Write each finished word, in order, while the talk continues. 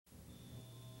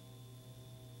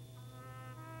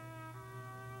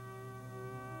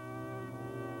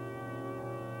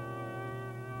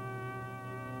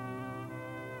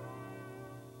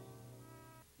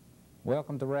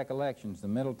Welcome to Recollections, the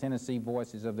Middle Tennessee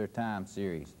Voices of Their Time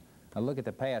series. A look at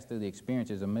the past through the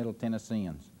experiences of Middle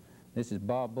Tennesseans. This is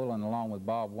Bob Bullen along with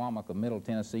Bob Womack of Middle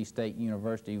Tennessee State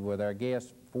University with our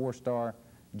guest, 4-star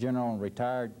General and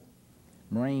retired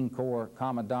Marine Corps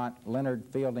Commandant Leonard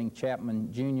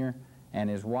Chapman, Jr. and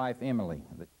his wife Emily.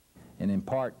 And in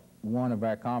part one of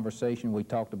our conversation, we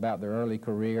talked about their early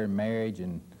career and marriage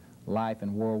and life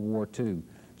in World War II.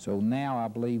 So now I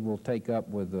believe we'll take up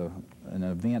with an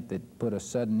event that put a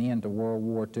sudden end to World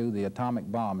War II, the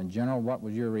atomic bomb. And General, what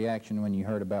was your reaction when you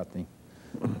heard about the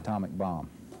atomic bomb?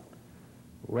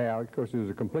 Well, of course, it was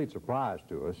a complete surprise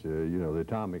to us. You know, the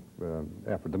atomic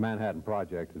effort, the Manhattan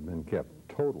Project, has been kept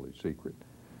totally secret.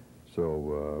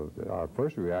 So our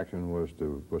first reaction was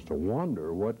to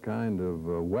wonder what kind of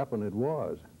weapon it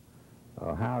was,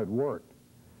 how it worked.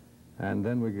 And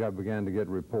then we began to get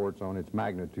reports on its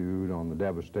magnitude, on the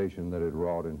devastation that it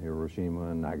wrought in Hiroshima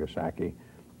and Nagasaki.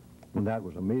 And that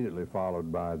was immediately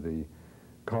followed by the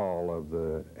call of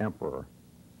the emperor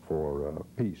for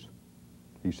peace.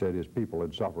 He said his people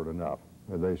had suffered enough.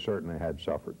 They certainly had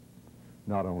suffered,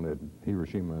 not only at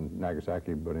Hiroshima and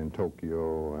Nagasaki, but in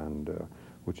Tokyo, and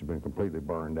which had been completely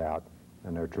burned out,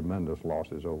 and there are tremendous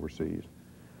losses overseas.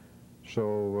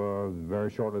 So very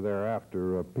shortly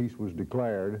thereafter, peace was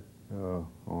declared.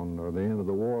 The end of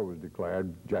the war was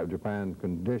declared. Japan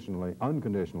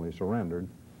unconditionally surrendered,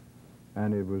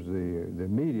 and it was the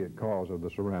immediate cause of the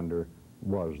surrender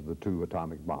was the 2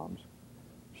 atomic bombs.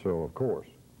 So of course,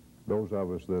 those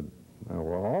of us that,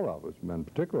 well, all of us, and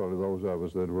particularly those of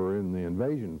us that were in the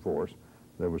invasion force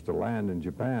that was to land in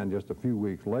Japan just a few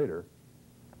weeks later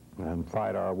and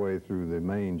fight our way through the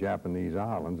main Japanese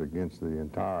islands against the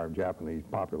entire Japanese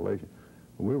population,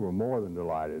 we were more than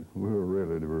delighted. We were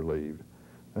really relieved.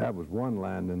 That was one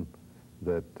landing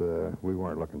that we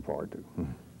weren't looking forward to.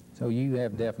 So you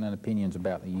have definite opinions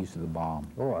about the use of the bomb?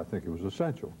 Oh, I think it was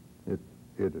essential. It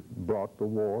brought the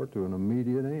war to an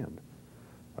immediate end.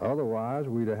 Otherwise,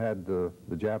 we'd have had the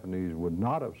Japanese would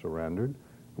not have surrendered.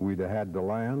 We'd have had to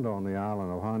land on the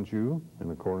island of Honshu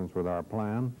in accordance with our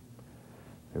plan.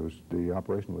 The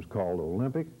operation was called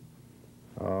Olympic.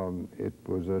 It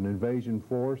was an invasion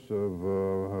force of,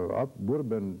 would have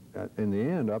been, in the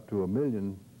end, up to 1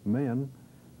 million men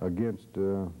against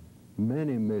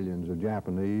many millions of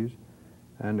Japanese,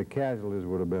 and the casualties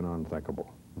would have been unthinkable.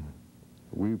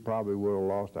 We probably would have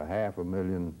lost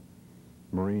 500,000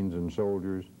 Marines and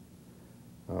soldiers.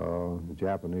 The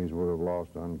Japanese would have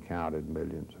lost uncounted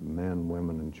millions of men,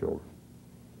 women, and children.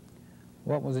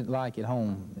 What was it like at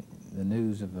home, the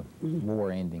news of the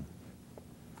war ending?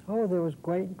 Oh, there was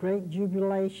great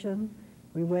jubilation.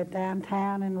 We went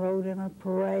downtown and rode in a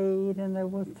parade, and they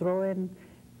were throwing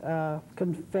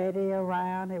confetti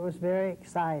around. It was very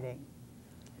exciting.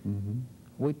 Mm-hmm.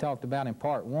 We talked about in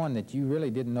part one that you really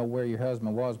didn't know where your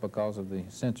husband was because of the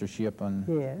censorship and,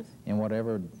 yes, and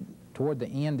whatever. Toward the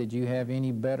end, did you have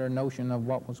any better notion of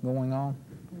what was going on?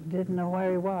 Didn't know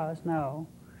where he was, no,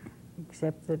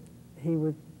 except that he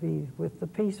would be with the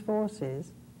peace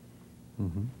forces.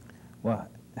 Mm-hmm. Well,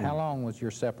 how long was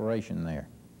your separation there?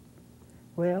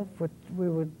 Well, we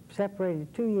were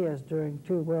separated 2 years during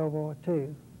World War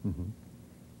II. Mm-hmm.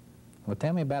 Well,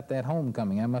 tell me about that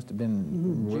homecoming. That must have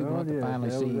been jubilant to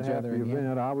finally see each other again.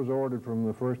 Event. I was ordered from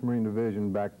the 1st Marine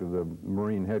Division back to the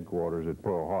Marine headquarters at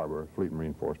Pearl Harbor, Fleet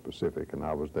Marine Force Pacific, and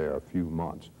I was there a few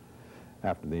months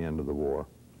after the end of the war.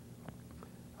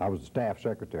 I was the staff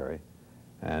secretary,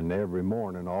 and every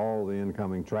morning all the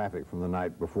incoming traffic from the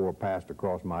night before passed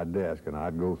across my desk, and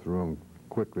I'd go through them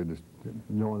quickly, just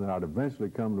knowing that I'd eventually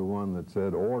come to one that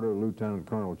said, "Order Lieutenant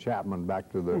Colonel Chapman back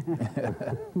to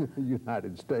the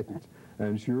United States."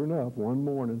 And sure enough, one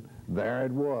morning, there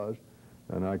it was,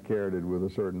 and I carried it with a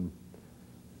certain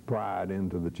pride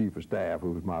into the Chief of Staff,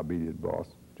 who was my immediate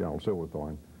boss, General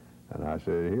Silverthorne. And I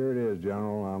said, "Here it is,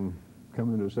 General, I'm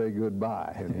coming to say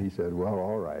goodbye." And he said, "Well,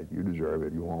 all right, you deserve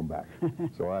it, go on back."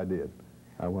 So I did.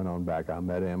 I went on back. I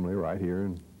met Emily right here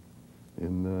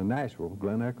in Nashville,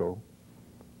 Glen Echo.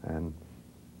 And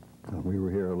we were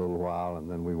here a little while, and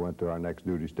then we went to our next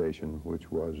duty station,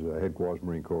 which was Headquarters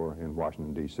Marine Corps in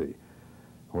Washington, D.C.,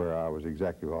 where I was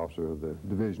Executive Officer of the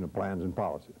Division of Plans and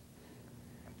Policy,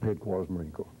 Headquarters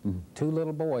Marine Corps. Mm-hmm. 2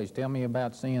 little boys. Tell me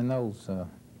about seeing those.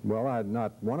 Well,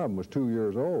 one of them was 2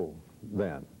 years old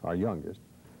then, our youngest,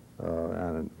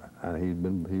 and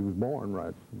he was born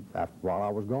right after, while I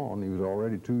was gone. He was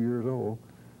already 2 years old.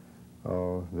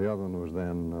 The other one was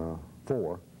then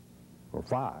 4. Or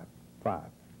five.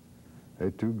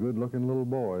 They're 2 good-looking little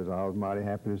boys. I was mighty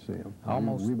happy to see them.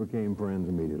 We became friends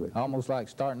immediately. Almost like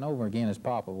starting over again as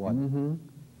Papa, wasn't it? Mm-hmm.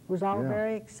 It was all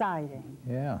very exciting.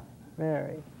 Yeah.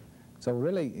 Very. So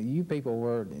really, you people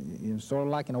were sort of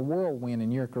like in a whirlwind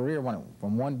in your career,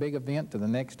 from one big event to the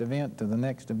next event to the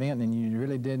next event, and you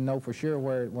really didn't know for sure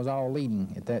where it was all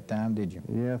leading at that time, did you?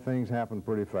 Yeah, things happened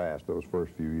pretty fast those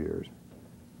first few years.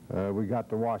 We got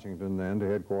to Washington then, to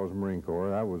headquarters of the Marine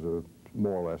Corps. That was a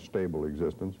more or less stable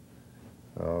existence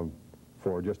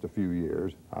for just a few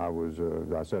years. I was,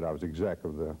 as I said, I was exec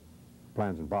of the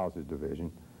Plans and Policies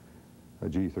Division, a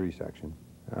G3 section.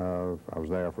 I was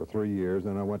there for 3 years,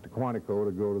 then I went to Quantico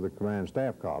to go to the Command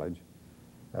Staff College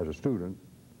as a student.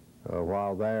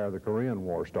 While there, the Korean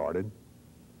War started,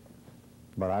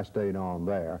 but I stayed on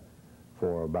there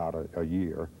for about a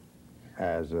year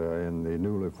as in the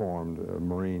newly formed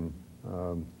Marine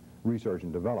Research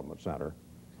and Development Center.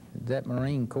 Did that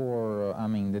Marine Corps,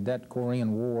 did that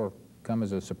Korean War come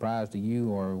as a surprise to you,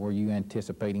 or were you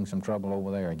anticipating some trouble over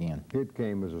there again? It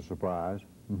came as a surprise.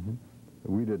 Mm-hmm.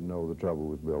 We didn't know the trouble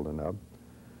was building up.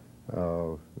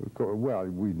 Well,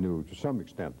 we knew to some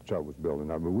extent the trouble was building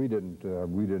up, but we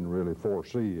didn't really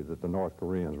foresee that the North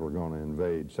Koreans were going to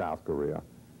invade South Korea,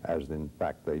 as in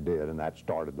fact they did, and that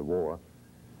started the war.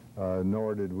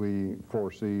 Nor did we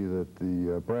foresee that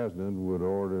the president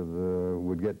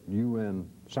would get UN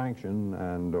sanction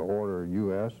and order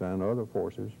U.S. and other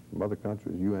forces from other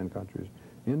countries, UN countries,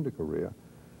 into Korea.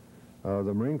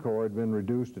 The Marine Corps had been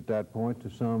reduced at that point to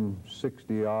some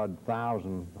 60-odd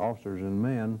thousand officers and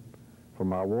men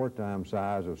from our wartime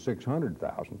size of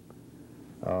 600,000.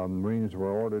 Marines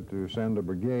were ordered to send a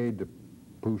brigade to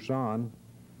Pusan.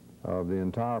 The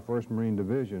entire 1st Marine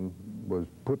Division was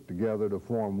put together to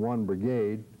form one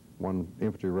brigade, one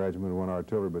infantry regiment, one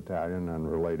artillery battalion,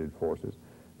 and related forces.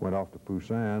 Went off to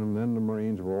Pusan, and then the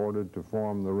Marines were ordered to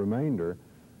form the remainder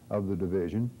of the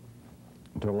division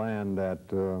to land at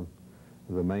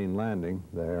the main landing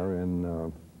there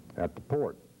at the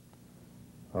port,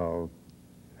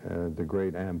 the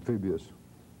great amphibious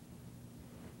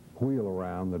wheel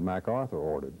around that MacArthur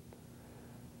ordered.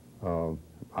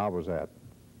 I was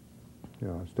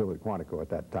still at Quantico at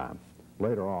that time.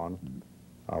 Later on,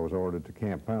 I was ordered to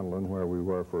Camp Pendleton, where we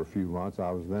were for a few months. I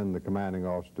was then the commanding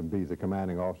officer, to be the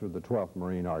commanding officer of the 12th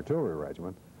Marine Artillery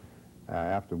Regiment.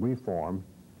 After we formed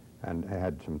and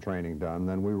had some training done,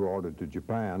 then we were ordered to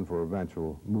Japan for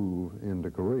eventual move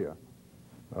into Korea,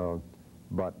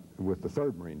 but with the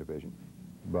 3rd Marine Division.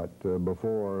 But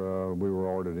before we were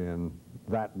ordered in,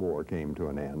 that war came to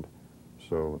an end.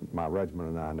 So my regiment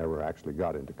and I never actually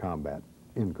got into combat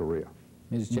in Korea.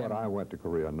 But I went to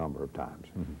Korea a number of times.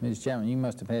 Mrs. Chapman, you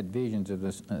must have had visions of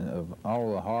this, of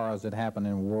all the horrors that happened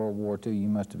in World War II. You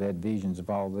must have had visions of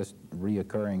all this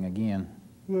reoccurring again.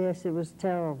 Yes, it was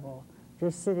terrible,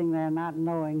 just sitting there not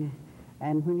knowing.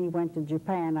 And when he went to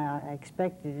Japan, I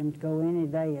expected him to go any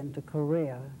day into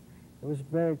Korea. It was a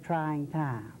very trying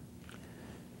time.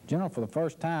 General, for the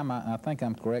first time, I think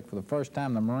I'm correct, for the first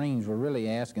time the Marines were really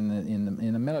asked,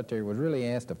 in the military, was really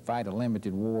asked to fight a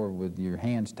limited war with your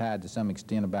hands tied to some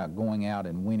extent about going out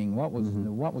and winning. What was,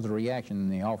 what was the reaction in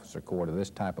the officer corps to this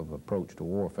type of approach to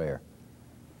warfare?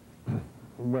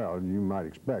 Well, you might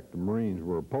expect the Marines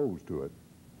were opposed to it.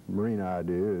 The Marine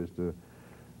idea is to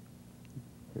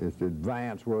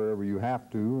advance wherever you have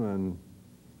to and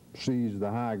seize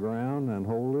the high ground and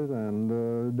hold it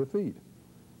and defeat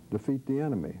the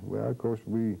enemy. Well, of course,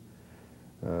 we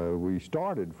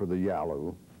started for the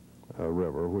Yalu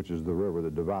River, which is the river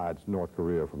that divides North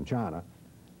Korea from China,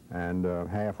 and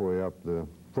halfway up the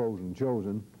frozen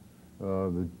Chosin,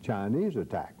 the Chinese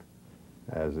attacked.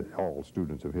 As all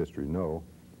students of history know,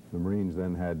 the Marines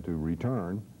then had to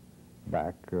return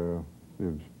back,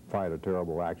 fight a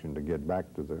terrible action to get back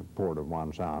to the port of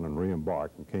Wonsan and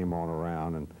re-embark, and came on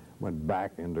around and went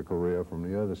back into Korea from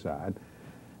the other side,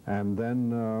 and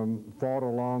then fought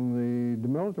along the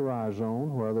demilitarized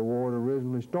zone where the war had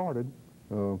originally started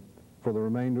for the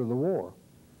remainder of the war.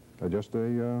 Just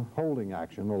a holding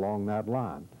action along that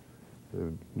line.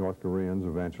 The North Koreans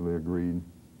eventually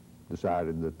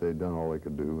decided that they'd done all they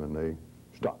could do, and they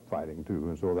stopped fighting too,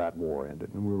 and so that war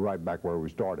ended, and we were right back where we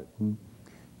started.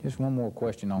 Just one more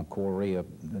question on Korea.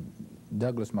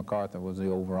 Douglas MacArthur was the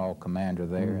overall commander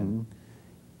there, and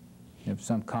there was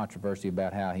some controversy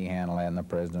about how he handled that, and the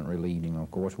president relieved him, of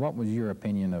course. What was your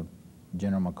opinion of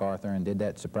General MacArthur, and did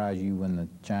that surprise you when the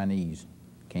Chinese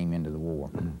came into the war?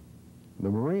 The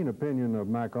Marine opinion of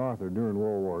MacArthur during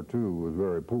World War II was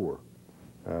very poor,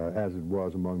 as it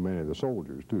was among many of the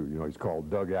soldiers, too. You know, he's called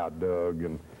Dugout Doug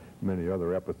and many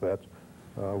other epithets,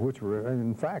 which were,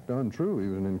 in fact, untrue. He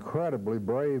was an incredibly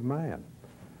brave man,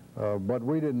 but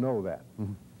we didn't know that.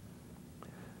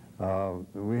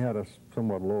 We had a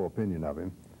somewhat low opinion of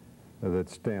him that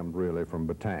stemmed really from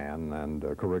Bataan and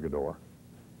Corregidor.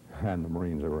 and the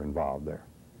Marines that were involved there.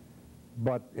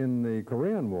 But in the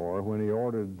Korean War, when he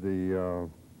ordered the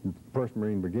 1st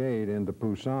Marine Brigade into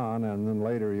Pusan, and then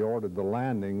later he ordered the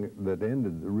landing that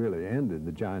really ended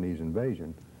the Chinese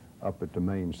invasion up at the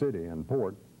main city and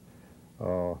port,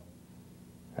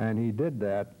 and he did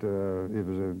that. It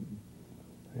was an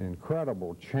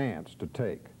incredible chance to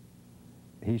take.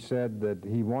 He said that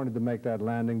he wanted to make that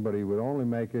landing, but he would only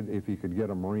make it if he could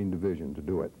get a Marine division to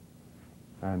do it.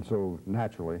 And so,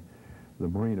 naturally, the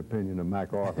Marine opinion of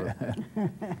MacArthur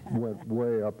went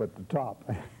way up at the top,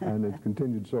 and it's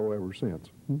continued so ever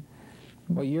since.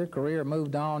 Well, your career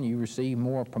moved on. You received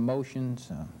more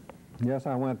promotions. Yes,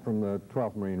 I went from the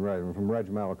 12th Marine Regiment, from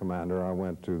regimental commander, I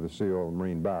went to the CO of the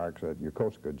Marine Barracks at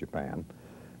Yokosuka, Japan.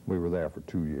 We were there for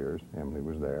 2 years. Emily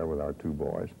was there with our 2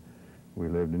 boys. We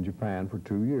lived in Japan for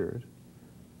 2 years.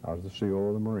 I was the CO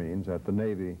of the Marines at the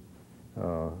Navy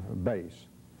base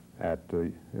at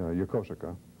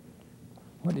Yokosuka.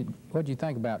 What did you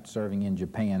think about serving in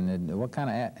Japan? What kind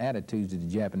of attitudes did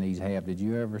the Japanese have? Did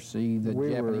you ever see the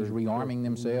Japanese rearming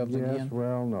themselves again? Yes,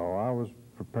 well, no. I was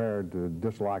prepared to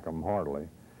dislike them heartily,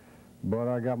 but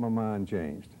I got my mind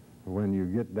changed. When you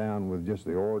get down with just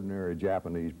the ordinary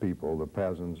Japanese people, the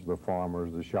peasants, the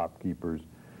farmers, the shopkeepers,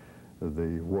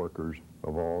 the workers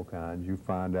of all kinds, you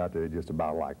find out they're just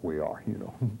about like we are, you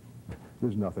know.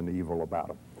 There's nothing evil about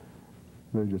them.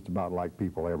 They're just about like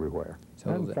people everywhere.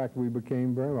 So in fact, we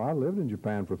became very well. I lived in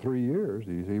Japan for 3 years.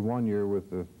 You see, 1 year with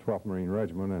the 12th Marine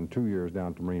Regiment and 2 years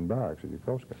down to Marine Barracks at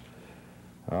Yokosuka.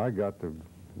 I got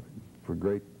for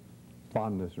great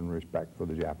fondness and respect for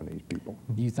the Japanese people.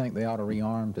 Do you think they ought to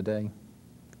rearm today,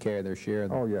 carry their share of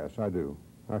the... Oh, yes, I do.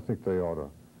 I think they ought to.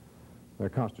 Their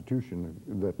Constitution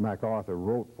that MacArthur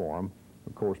wrote for them,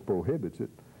 of course, prohibits it,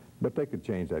 but they could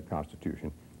change that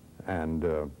Constitution and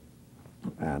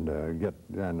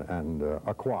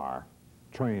acquire,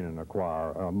 train and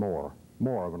acquire more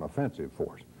of an offensive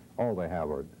force. All they have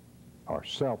are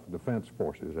self-defense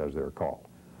forces, as they're called,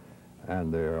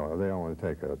 and they only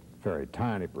take a very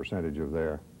tiny percentage of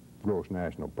their gross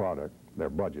national product,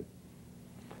 their budget,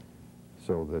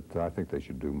 so that I think they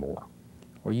should do more.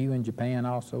 Were you in Japan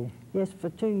also? Yes,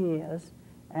 for 2 years,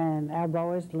 and our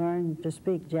boys learned to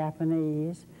speak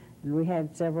Japanese, and we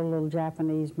had several little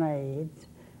Japanese maids.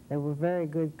 They were very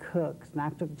good cooks, and I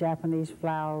took Japanese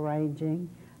flower arranging.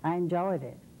 I enjoyed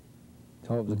it.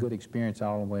 So it was a good experience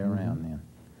all the way around then.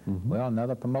 Well,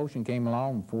 another promotion came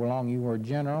along. Before long, you were a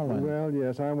general. Well,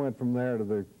 yes, I went from there to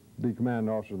the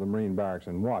commanding officer of the Marine Barracks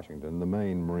in Washington, the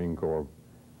main Marine Corps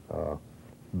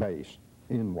base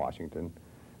in Washington.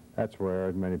 That's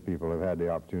where many people have had the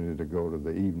opportunity to go to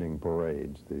the evening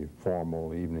parades, the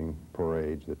formal evening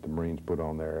parades that the Marines put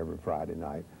on there every Friday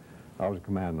night. I was a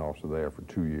commanding officer there for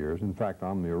 2 years. In fact,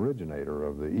 I'm the originator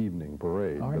of the evening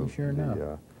parade. Are you sure enough?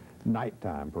 The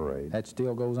nighttime parade. That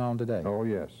still goes on today? Oh,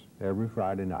 yes, every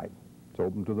Friday night. It's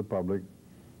open to the public.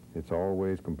 It's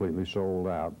always completely sold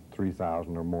out,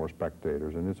 3,000 or more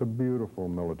spectators, and it's a beautiful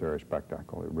military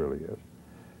spectacle. It really is.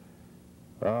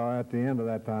 At the end of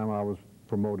that time, I was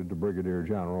promoted to Brigadier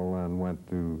General and went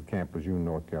to Camp Lejeune,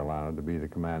 North Carolina, to be the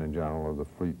commanding general of the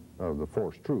fleet of the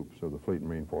force troops of the Fleet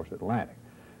Marine Force Atlantic,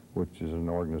 which is an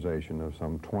organization of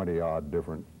some 20-odd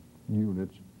different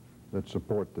units that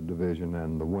support the division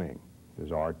and the wing.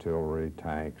 There's artillery,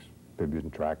 tanks, amphibian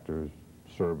tractors,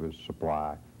 service,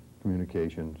 supply,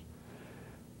 communications,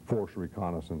 force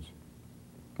reconnaissance,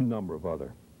 a number of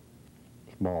other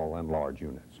small and large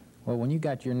units. Well, when you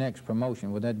got your next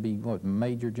promotion, would that be, what,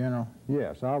 Major General?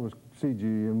 Yes, I was CG,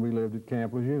 and we lived at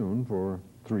Camp Lejeune for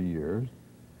 3 years.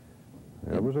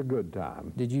 It was a good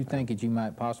time. Did you think that you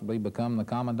might possibly become the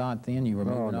commandant then? You were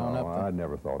moving on up? No, I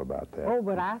never thought about that. Oh,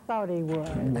 but I thought he would.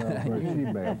 Well, she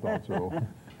may have thought so.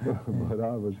 But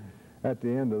I was, at the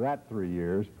end of that 3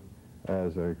 years,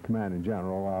 as a commanding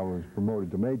general, I was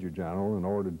promoted to Major General and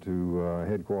ordered to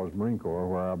Headquarters Marine Corps,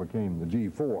 where I became the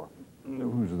G4,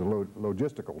 who's the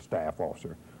logistical staff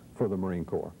officer for the Marine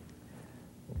Corps.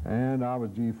 And I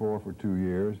was G4 for 2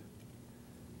 years.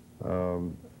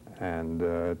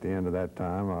 At the end of that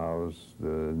time,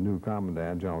 the new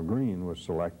commandant, General Green, was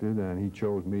selected, and he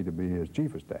chose me to be his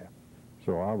chief of staff.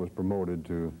 So I was promoted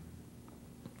to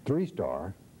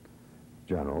 3-star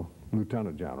general,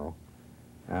 lieutenant general,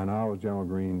 and I was General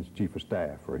Green's chief of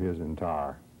staff for his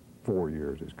entire 4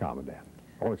 years as commandant,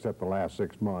 all except the last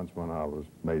 6 months when I was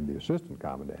made the assistant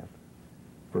commandant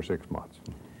for 6 months.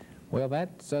 Well,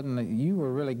 that suddenly, you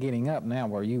were really getting up now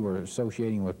where you were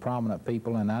associating with prominent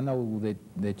people, and I know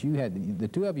that you had, the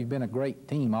two of you have been a great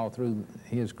team all through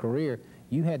his career.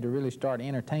 You had to really start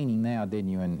entertaining now, didn't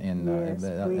you? And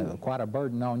Yes, quite a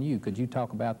burden on you. Could you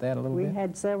talk about that a little bit? We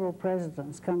had several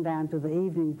presidents come down to the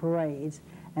evening parades,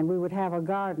 and we would have a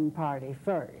garden party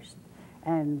first.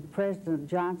 And President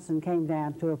Johnson came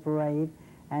down to a parade,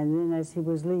 and then as he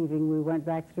was leaving, we went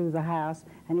back through the house,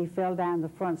 and he fell down the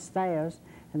front stairs,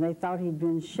 and they thought he'd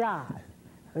been shot.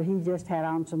 But he just had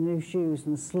on some new shoes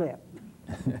and slipped.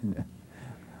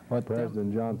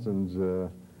 President Johnson's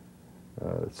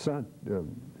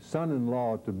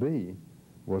son-in-law to be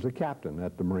was a captain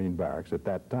at the Marine Barracks at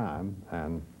that time,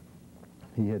 and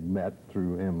he had met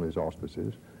through Emily's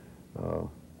auspices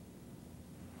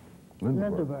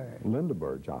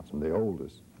Linda Johnson, the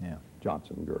oldest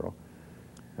Johnson girl.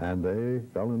 And they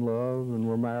fell in love and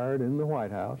were married in the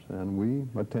White House, and we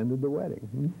attended the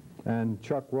wedding. And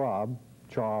Chuck Robb,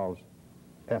 Charles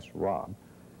S. Robb,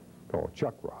 called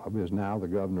Chuck Robb, is now the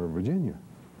governor of Virginia.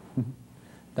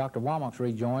 Dr. Womack's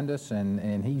rejoined us,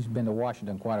 and he's been to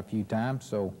Washington quite a few times,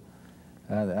 so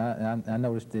I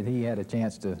noticed that he had a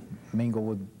chance to mingle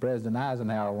with President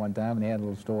Eisenhower one time, and he had a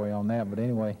little story on that. But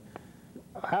anyway,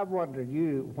 I wondered,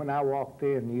 when I walked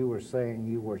in, you were saying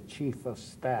you were chief of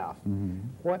staff.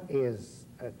 What is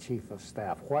a chief of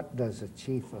staff? What does a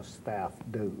chief of staff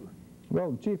do?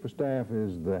 Well, the chief of staff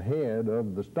is the head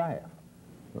of the staff.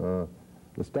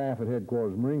 The staff at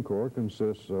Headquarters Marine Corps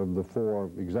consists of the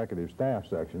 4 executive staff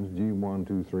sections, G1,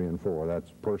 2, 3, and 4.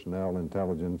 That's personnel,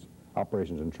 intelligence,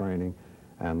 operations and training,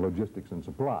 and logistics and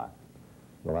supply,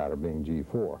 the latter being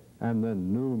G4. And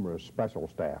then numerous special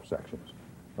staff sections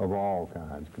of all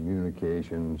kinds,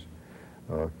 communications,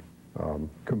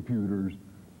 computers,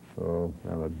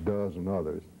 and a dozen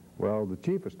others. Well, the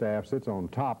chief of staff sits on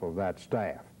top of that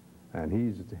staff, and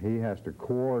he has to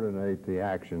coordinate the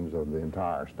actions of the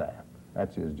entire staff.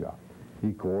 That's his job.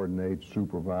 He coordinates,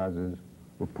 supervises,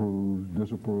 approves,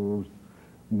 disapproves,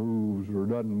 moves or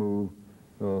doesn't move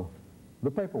the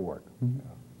paperwork,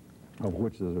 of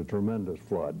which there's a tremendous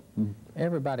flood.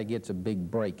 everybody gets a big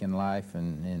break in life,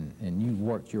 and you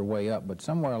worked your way up, but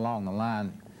somewhere along the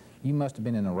line, you must have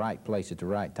been in the right place at the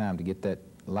right time to get that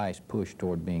last push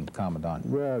toward being commandant.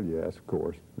 Well, yes, of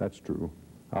course. That's true.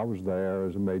 I was there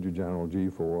as a Major General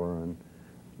G4 and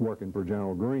working for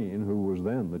General Greene, who was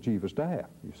then the Chief of Staff,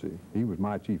 you see. He was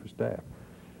my Chief of Staff.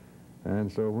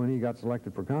 And so when he got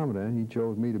selected for Commandant, he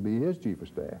chose me to be his Chief of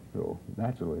Staff. So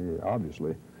naturally,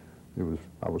 obviously,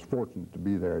 I was fortunate to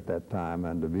be there at that time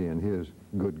and to be in his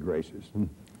good graces.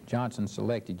 Johnson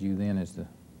selected you then as the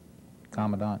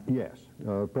Commandant? Yes.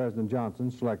 President Johnson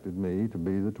selected me to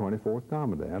be the 24th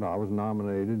Commandant. I was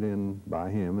nominated by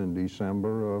him in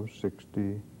December of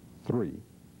 '63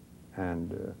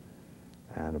 and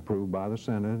approved by the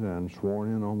Senate and sworn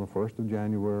in on the 1st of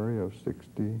January of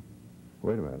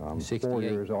wait a minute, I'm 4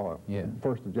 years old. Yeah.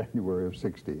 1st of January of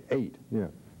 '68. Yeah,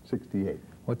 '68.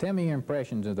 Well, tell me your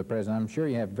impressions of the President. I'm sure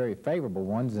you have very favorable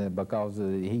ones because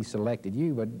he selected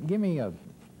you, but give me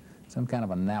some kind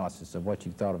of analysis of what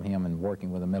you thought of him and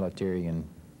working with the military and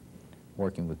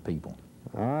working with people.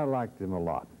 I liked him a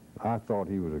lot. I thought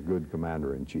he was a good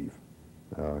commander-in-chief.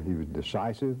 He was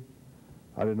decisive.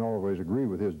 I didn't always agree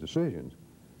with his decisions,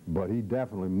 but he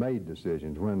definitely made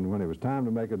decisions. When it was time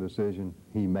to make a decision,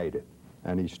 he made it,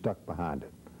 and he stuck behind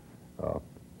it.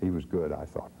 He was good, I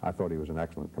thought. I thought he was an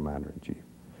excellent commander-in-chief.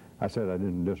 I said I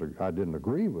didn't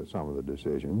agree with some of the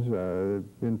decisions,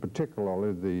 in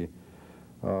particular the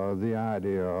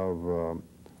idea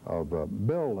of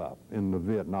build-up in the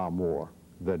Vietnam War,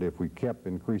 that if we kept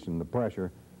increasing the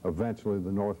pressure, eventually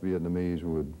the North Vietnamese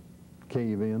would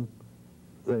cave in.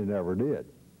 They never did.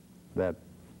 That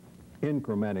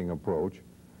incrementing approach,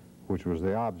 which was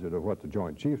the opposite of what the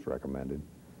Joint Chiefs recommended,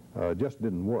 just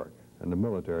didn't work, and the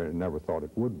military never thought it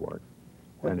would work.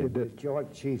 What did the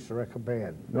Joint Chiefs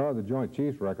recommend? No, the Joint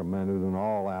Chiefs recommended an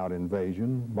all-out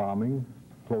invasion, bombing,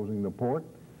 closing the port,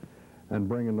 and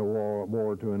bringing the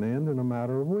war to an end in a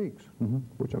matter of weeks,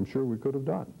 which I'm sure we could have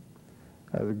done.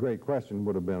 The great question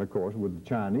would have been, of course, would the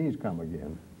Chinese come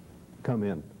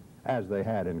in as they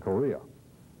had in Korea?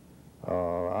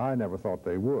 I never thought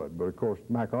they would, but of course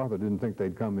MacArthur didn't think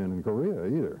they'd come in Korea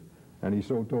either, and he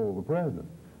so told the president,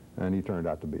 and he turned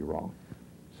out to be wrong.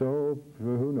 So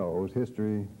who knows?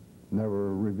 History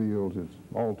never reveals its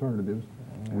alternatives,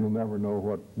 and we'll never know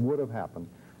what would have happened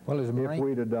if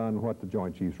we'd have done what the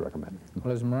Joint Chiefs recommended.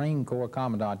 Well, as Marine Corps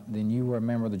Commandant, then you were a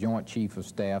member of the Joint Chief of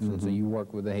Staff, and so you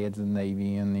worked with the heads of the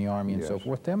Navy and the Army and so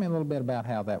forth. Tell me a little bit about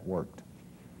how that worked.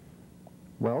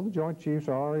 Well, the Joint Chiefs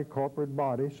are a corporate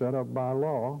body set up by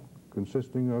law,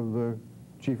 consisting of the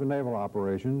Chief of Naval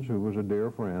Operations, who was a dear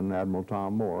friend, Admiral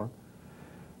Tom Moore,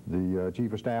 The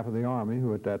Chief of Staff of the Army,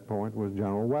 who at that point was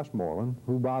General Westmoreland,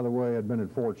 who, by the way, had been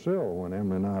at Fort Sill when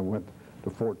Emily and I went to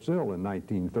Fort Sill in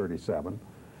 1937,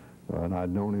 and I'd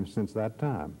known him since that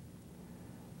time.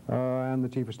 And the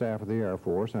Chief of Staff of the Air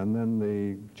Force, and then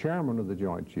the chairman of the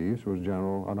Joint Chiefs was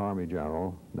an Army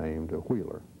general named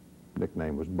Wheeler.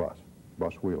 Nickname was Bus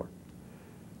Wheeler.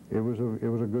 It was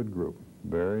a good group,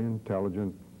 very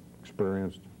intelligent,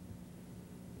 experienced,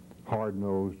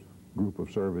 hard-nosed group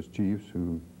of service chiefs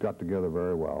who got together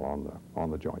very well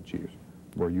on the Joint Chiefs,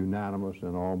 were unanimous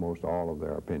in almost all of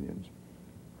their opinions,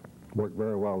 worked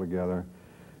very well together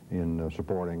in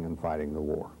supporting and fighting the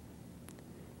war.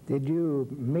 Did you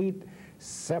meet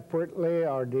separately,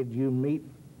 or did you meet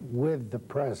with the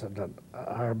president,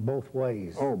 or both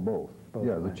ways? Oh, both.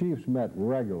 Yeah, the chiefs met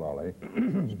regularly,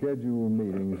 scheduled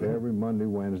meetings every Monday,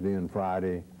 Wednesday, and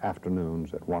Friday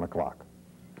afternoons at 1 o'clock.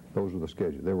 Those were the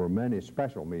schedules. There were many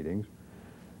special meetings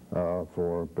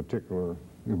for particular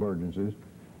emergencies,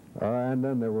 and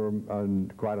then there were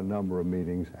quite a number of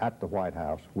meetings at the White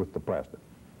House with the president.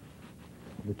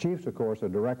 The chiefs, of course, are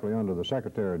directly under the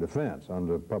Secretary of Defense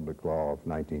under Public Law of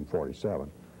 1947,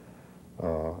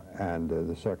 and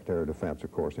the Secretary of Defense,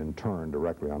 of course, in turn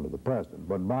directly under the president.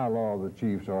 But by law, the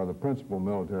chiefs are the principal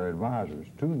military advisors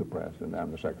to the president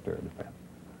and the Secretary of Defense.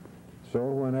 So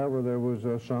whenever there was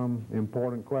some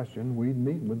important question, we'd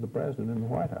meet with the president in the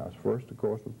White House. First, of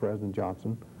course, with President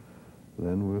Johnson,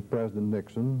 then with President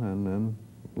Nixon, and then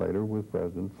later with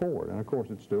President Ford. And of course,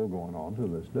 it's still going on to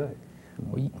this day.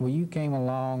 Well, you came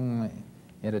along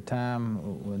at a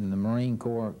time when the Marine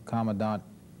Corps Commandant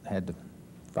had to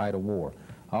fight a war.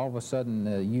 All of a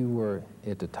sudden, you were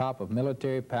at the top of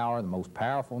military power, the most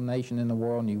powerful nation in the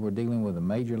world, and you were dealing with the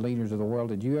major leaders of the world.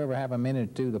 Did you ever have a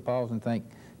minute or two to pause and think,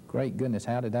 great goodness,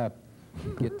 how did I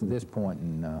get to this point?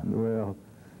 And, Well,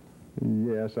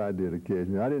 yes, I did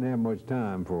occasionally. I didn't have much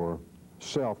time for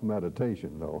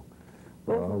self-meditation, though.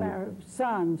 Both of our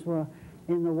sons were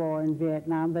in the war in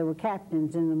Vietnam. They were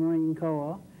captains in the Marine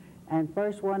Corps. And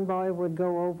first one boy would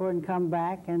go over and come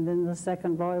back, and then the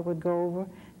second boy would go over.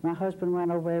 My husband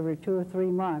went over every 2 or 3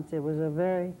 months. It was a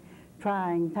very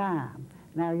trying time.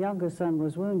 And our youngest son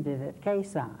was wounded at Quai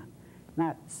San.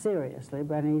 Not seriously,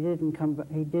 but he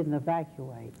didn't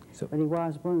evacuate, but he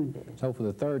was wounded. So for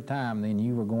the third time, then,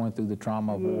 you were going through the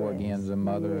trauma of war again as a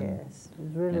mother yes,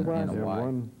 it really was. and a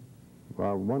wife.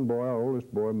 One boy, our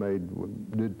oldest boy,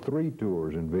 did 3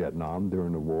 tours in Vietnam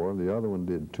during the war. The other one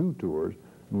did 2 tours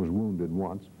and was wounded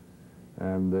once.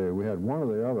 And we had one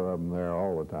or the other of them there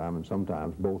all the time, and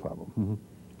sometimes both of them.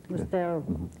 It was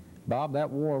terrible. Bob, that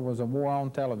war was a war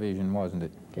on television, wasn't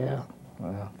it? Yeah,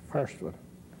 well, first one.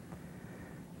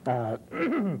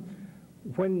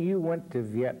 When you went to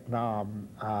Vietnam,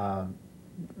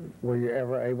 were you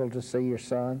ever able to see your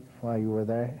son while you were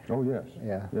there? Oh, yes.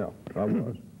 Yeah. Yeah, I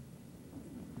was.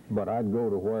 But I'd go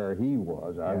to where he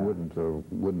was. I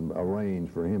wouldn't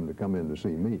arrange for him to come in to see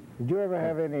me. Did you ever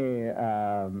have any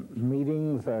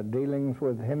meetings or dealings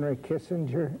with Henry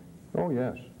Kissinger? Oh,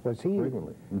 yes. Was he?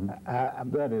 Frequently.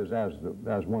 That is, as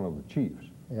one of the chiefs.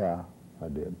 Yeah. I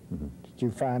did. Did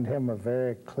you find him a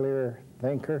very clear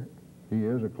thinker? He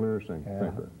is a clear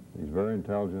thinker. He's very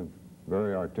intelligent,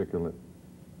 very articulate,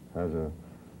 has an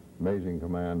amazing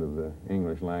command of the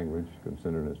English language,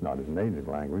 considering it's not his native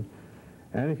language.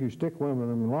 And if you stick with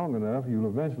him long enough, you'll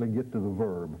eventually get to the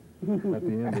verb at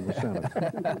the end of the sentence.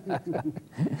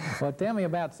 Well, tell me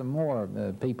about some more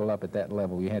people up at that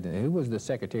level you had. Who was the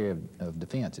Secretary of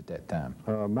Defense at that time?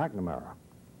 McNamara.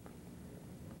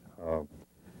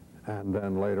 And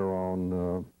then later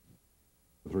on,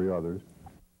 3 others,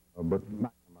 but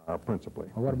McNamara principally.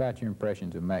 Well, what about your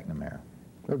impressions of McNamara?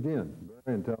 Again,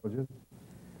 very intelligent,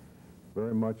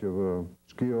 very much of a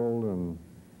skilled and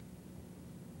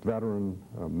veteran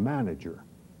manager,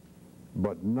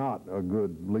 but not a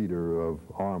good leader of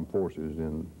armed forces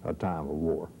in a time of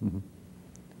war.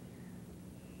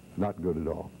 Not good at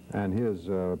all. And his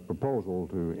proposal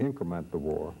to increment the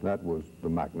war, that was the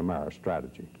McNamara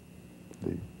strategy.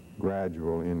 The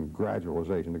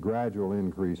gradualization, the gradual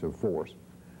increase of force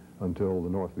until the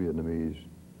North Vietnamese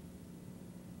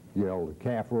yelled a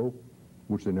calf rope,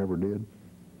 which they never did,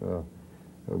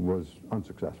 was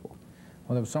unsuccessful.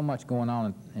 Well, there was so much going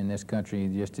on in this country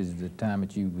just as the time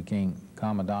that you became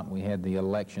commandant. We had the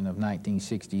election of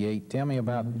 1968. Tell me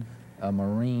about a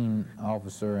Marine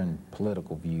officer and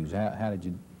political views. How did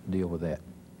you deal with that?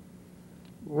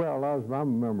 Well, I'm a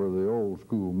member of the old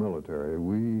school military.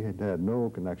 We had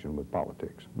no connection with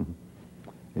politics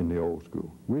in the old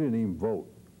school. We didn't even vote.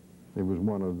 It was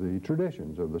one of the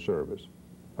traditions of the service,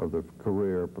 of the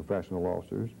career professional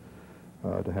officers.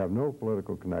 to have no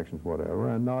political connections whatever,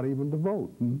 and not even to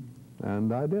vote.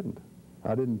 And I didn't.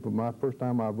 My first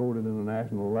time I voted in a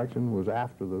national election was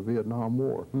after the Vietnam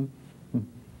War,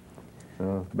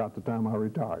 about the time I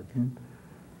retired.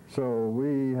 So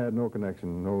we had no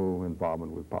connection, no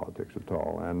involvement with politics at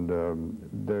all, and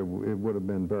it would have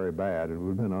been very bad. It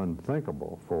would have been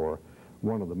unthinkable for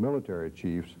one of the military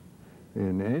chiefs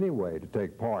in any way to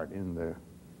take part in the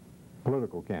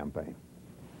political campaign.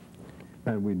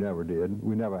 And we never did.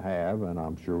 We never have, and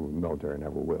I'm sure the military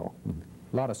never will.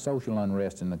 A lot of social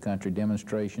unrest in the country,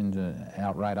 demonstrations,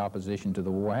 outright opposition to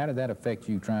the war. How did that affect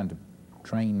you trying to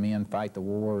train men, fight the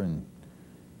war, and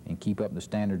keep up the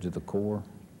standards of the Corps?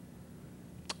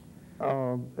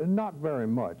 Not very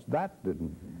much. That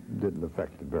didn't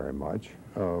affect it very much.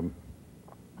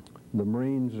 The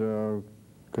Marines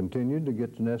continued to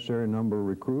get the necessary number of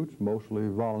recruits, mostly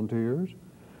volunteers,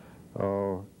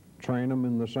 train them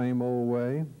in the same old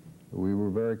way. We were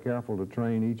very careful to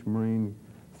train each Marine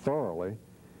thoroughly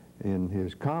in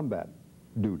his combat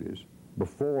duties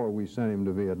before we sent him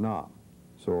to Vietnam.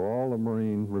 So all the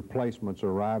Marine replacements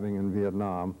arriving in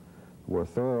Vietnam were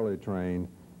thoroughly trained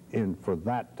for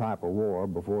that type of war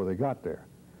before they got there.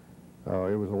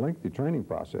 It was a lengthy training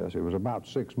process. It was about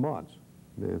 6 months.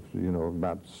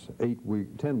 About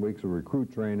 10 weeks of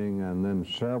recruit training, and then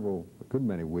a good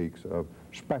many weeks of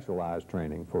specialized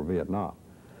training for Vietnam.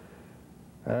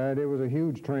 And it was a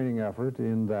huge training effort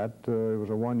in that it was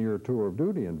a one-year tour of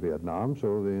duty in Vietnam,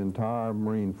 so the entire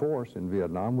Marine force in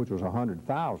Vietnam, which was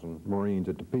 100,000 Marines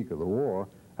at the peak of the war,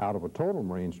 out of a total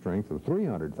Marine strength of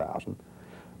 300,000,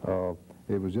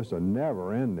 it was just a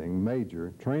never-ending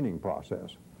major training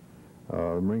process.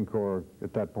 The Marine Corps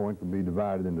at that point could be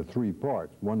divided into 3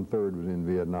 parts. 1/3 was in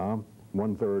Vietnam,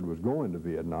 1/3 was going to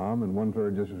Vietnam, and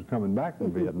 1/3 just was coming back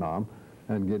from Vietnam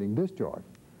and getting discharged.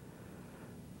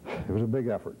 It was a big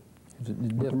effort.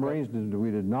 But the Marines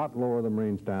we did not lower the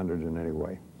Marine standards in any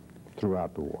way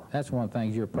throughout the war. That's one of the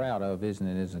things you're proud of, isn't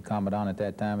it, as a commandant at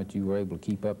that time, that you were able to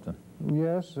keep up the...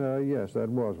 Yes, yes, that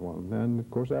was one. And of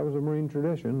course that was a Marine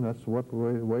tradition. That's the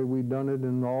way we'd done it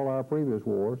in all our previous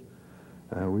wars.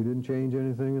 We didn't change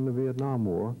anything in the Vietnam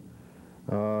War.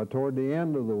 Toward the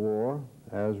end of the war,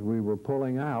 as we were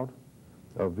pulling out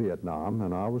of Vietnam,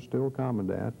 and I was still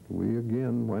commandant, we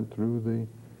again went through the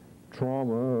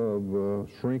trauma of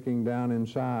shrinking down in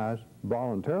size,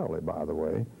 voluntarily, by the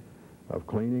way, of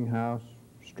cleaning house,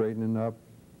 straightening up,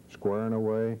 squaring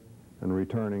away, and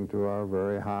returning to our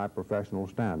very high professional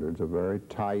standards, a very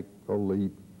tight,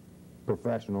 elite,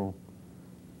 professional,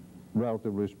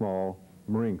 relatively small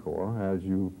Marine Corps. As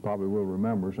you probably will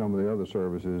remember, some of the other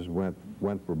services went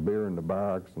for beer in the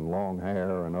barracks and long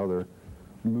hair and other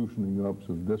loosening ups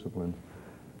of disciplines,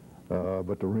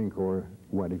 but the Marine Corps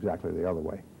went exactly the other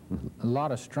way. A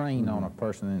lot of strain on a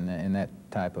person in that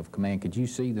type of command. Could you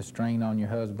see the strain on your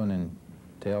husband and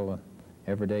tell the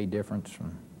everyday difference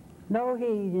from... No, he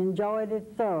enjoyed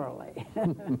it thoroughly.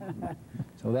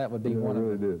 So that would be one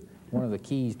of the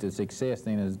keys to success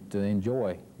then, is to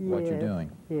enjoy what you're doing.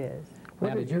 Yes.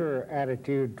 What is your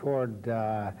attitude toward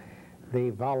the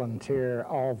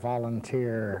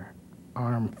all-volunteer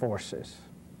armed forces?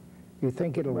 You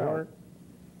think it'll work?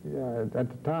 Yeah, at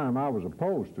the time I was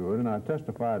opposed to it, and I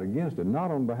testified against it, not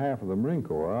on behalf of the Marine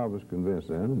Corps. I was convinced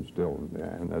then, and still,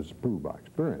 and that's proved by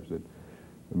experience, that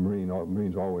the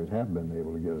Marines always have been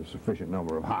able to get a sufficient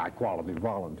number of high-quality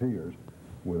volunteers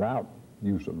without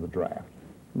use of the draft.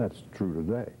 And that's true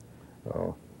today.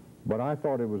 But I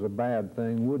thought it was a bad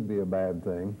thing, would be a bad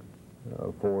thing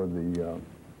for the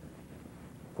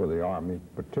Army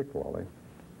particularly,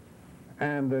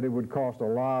 and that it would cost a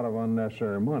lot of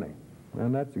unnecessary money.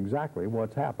 And that's exactly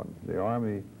what's happened. The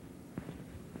Army,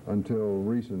 until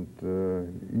recent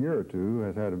year or two,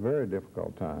 has had a very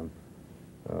difficult time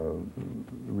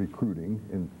recruiting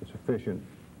in sufficient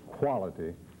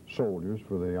quality soldiers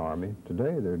for the Army.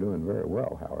 Today they're doing very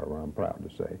well, however, I'm proud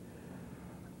to say.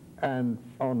 And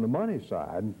on the money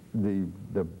side, the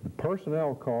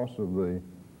personnel costs of the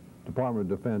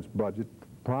Department of Defense budget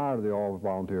prior to the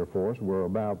all-volunteer force were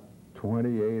about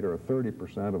 28 or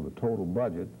 30% of the total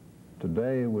budget.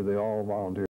 Today, with the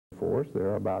all-volunteer force,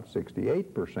 they're about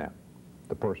 68%,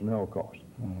 the personnel costs.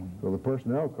 So the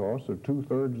personnel costs are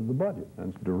 2/3 of the budget,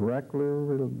 and it's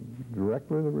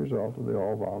directly the result of the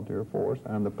all-volunteer force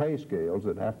and the pay scales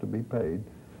that have to be paid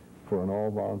for an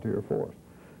all-volunteer force.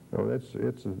 So it's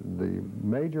the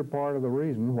major part of the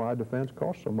reason why defense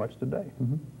costs so much today.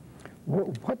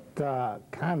 What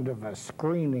kind of a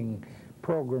screening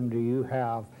program do you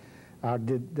have?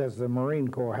 Does the Marine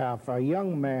Corps have a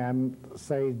young man,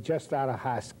 say, just out of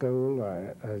high school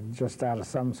or just out of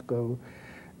some school,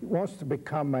 wants to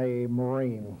become a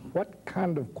Marine, what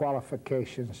kind of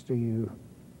qualifications do you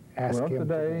ask him? Well,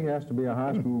 today he has to be a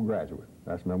high school graduate.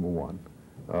 That's number one.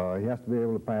 He has to be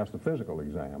able to pass the physical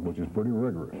exam, which is pretty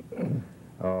rigorous.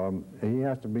 He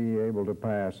has to be able to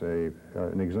pass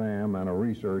an exam and a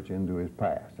research into his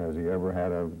past. Has he ever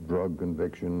had a drug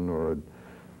conviction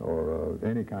or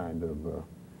any kind of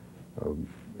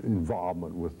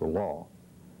involvement with the law?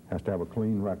 Has to have a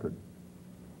clean record.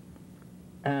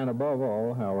 And above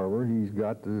all, however, he's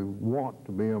got to want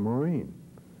to be a Marine.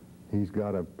 He's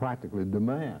got to practically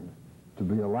demand to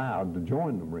be allowed to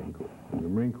join the Marine Corps. The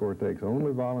Marine Corps takes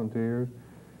only volunteers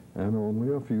and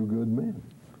only a few good men.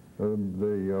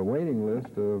 The waiting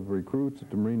list of recruits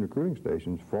at the Marine recruiting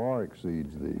stations far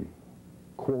exceeds the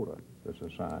quota that's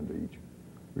assigned to each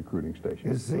recruiting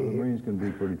station. So the Marines can be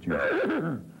pretty cheap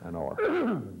and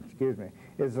are. Excuse me.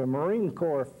 Is the Marine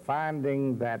Corps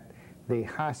finding that the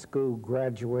high school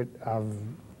graduate of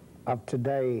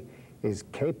today is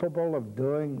capable of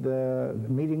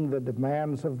meeting the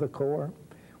demands of the Corps?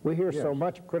 We hear so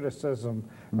much criticism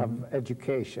of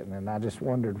education, and I just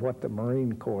wondered what the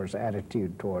Marine Corps'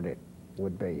 attitude toward it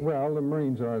would be. Well, the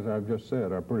Marines are, as I've just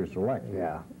said, are pretty selective.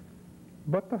 Yeah.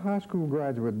 But the high school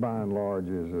graduate, by and large,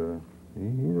 is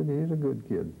he's a good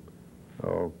kid.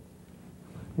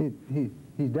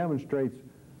 He demonstrates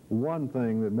one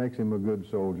thing that makes him a good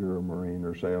soldier or Marine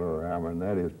or sailor or airman, and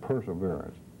that is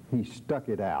perseverance. He stuck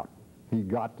it out. He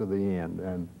got to the end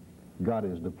and got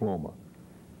his diploma.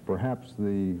 Perhaps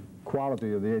the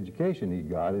quality of the education he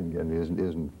got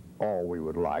isn't all we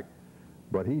would like,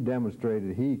 but he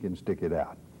demonstrated he can stick it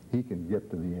out. He can get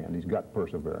to the end. He's got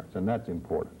perseverance, and that's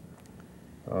important.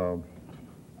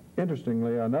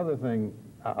 Interestingly, another thing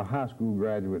a high school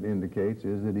graduate indicates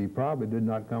is that he probably did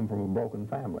not come from a broken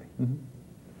family.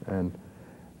 And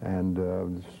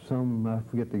some, I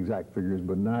forget the exact figures,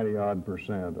 but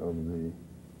 90-odd%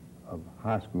 of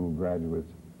high school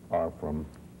graduates are from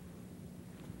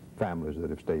families that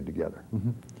have stayed together.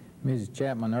 Mrs.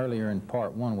 Chapman, earlier in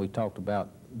part one, we talked about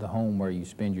the home where you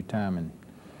spend your time in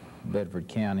Bedford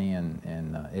County,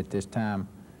 and at this time,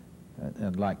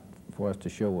 I'd like for us to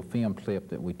show a film clip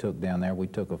that we took down there. We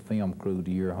took a film crew to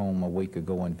your home a week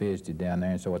ago and visited down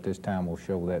there, and so at this time we'll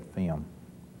show that film.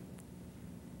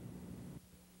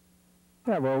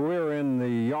 Yeah, well, we're in the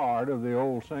yard of the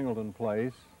old Singleton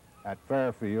place at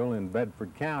Fairfield in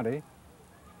Bedford County.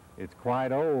 It's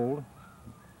quite old.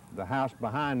 The house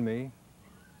behind me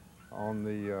on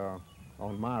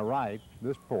my right,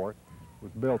 this port,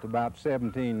 was built about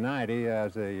 1790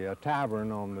 as a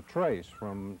tavern on the Trace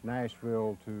from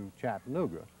Nashville to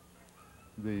Chattanooga.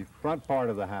 The front part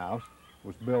of the house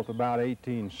was built about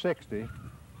 1860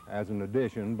 as an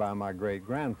addition by my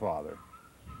great-grandfather.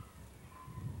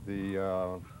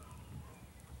 The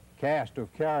cast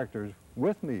of characters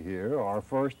with me here are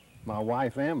first my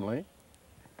wife Emily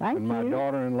and my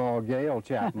daughter-in-law Gail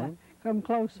Chapman. Come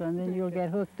closer and then you'll get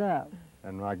hooked up.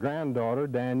 And my granddaughter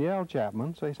Danielle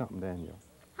Chapman. Say something, Danielle.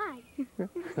 Hi.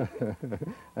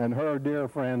 And her dear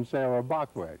friend Sarah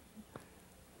Bachwick.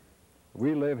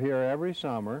 We live here every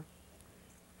summer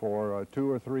for 2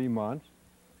 or 3 months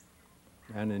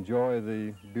and enjoy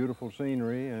the beautiful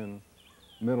scenery in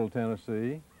Middle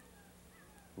Tennessee.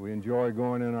 We enjoy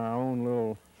going in our own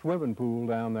little swimming pool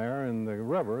down there in the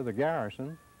river, the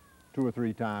Garrison, 2 or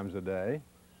 3 times a day.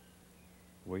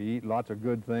 We eat lots of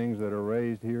good things that are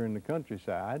raised here in the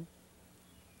countryside.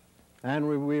 And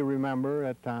we remember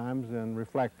at times and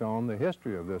reflect on the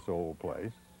history of this old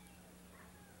place.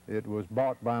 It was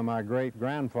bought by my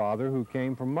great-grandfather who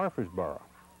came from Murfreesboro.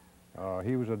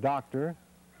 He was a doctor,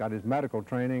 got his medical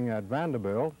training at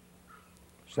Vanderbilt,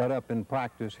 set up in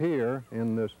practice here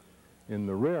in the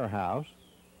rear house,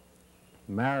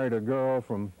 married a girl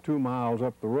from 2 miles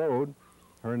up the road.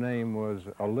 Her name was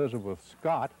Elizabeth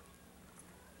Scott.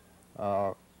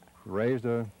 Raised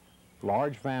a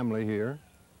large family here,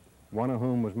 one of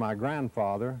whom was my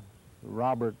grandfather,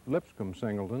 Robert Lipscomb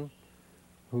Singleton,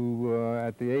 who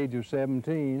at the age of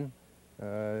 17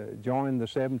 joined the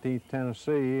 17th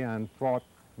Tennessee and fought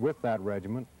with that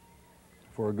regiment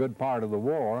for a good part of the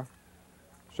war,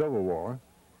 Civil War.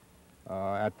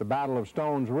 At the Battle of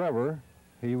Stones River,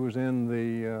 he was in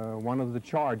one of the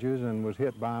charges and was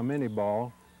hit by a minie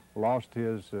ball, lost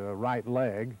his right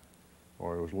leg,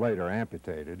 or it was later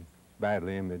amputated,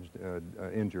 badly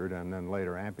injured and then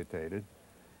later amputated.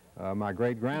 My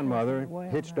great-grandmother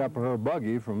hitched up her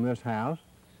buggy from this house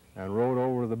and rode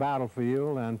over to the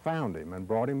battlefield and found him and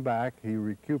brought him back. He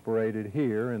recuperated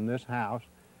here in this house,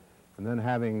 and then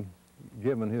having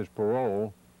given his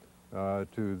parole to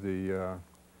the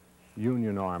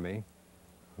Union Army,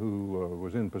 who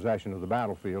was in possession of the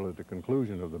battlefield at the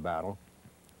conclusion of the battle.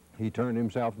 He turned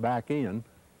himself back in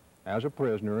as a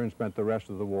prisoner and spent the rest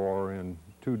of the war in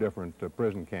 2 different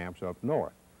prison camps up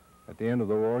north. At the end of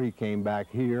the war, he came back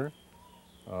here.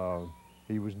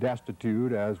 He was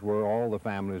destitute, as were all the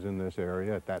families in this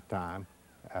area at that time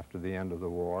after the end of the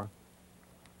war.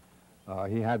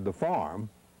 He had the farm,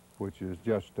 which is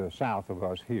just south of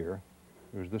us here.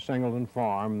 It was the Singleton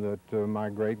farm that my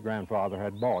great-grandfather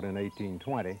had bought in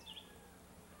 1820.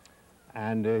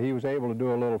 And he was able to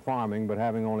do a little farming, but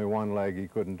having only one leg, he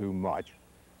couldn't do much.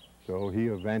 So he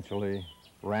eventually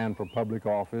ran for public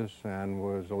office and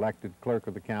was elected clerk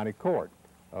of the county court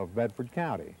of Bedford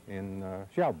County in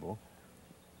Shelbyville,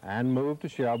 and moved to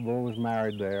Shelbyville, was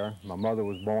married there. My mother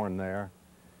was born there,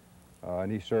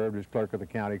 and he served as clerk of the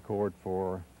county court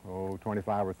for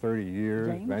 25 or 30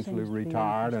 years, eventually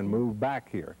retired and moved back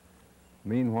here.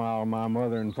 Meanwhile, my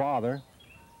mother and father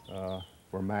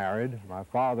were married. My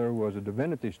father was a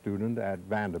divinity student at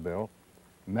Vanderbilt,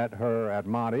 met her at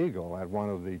Mont Eagle at one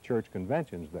of the church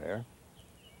conventions there.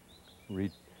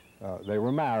 They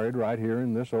were married right here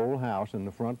in this old house in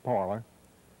the front parlor,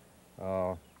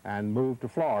 and moved to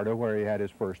Florida where he had his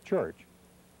first church.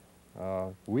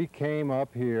 We came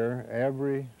up here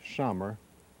every summer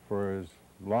for as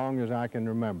long as I can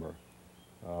remember.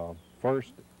 On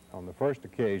the first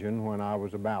occasion when I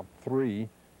was about 3,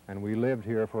 and we lived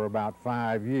here for about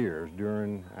 5 years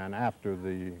during and after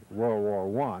the World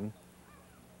War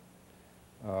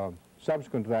I.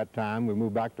 Subsequent to that time, we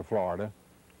moved back to Florida,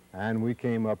 and we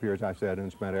came up here, as I said,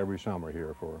 and spent every summer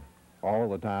here for all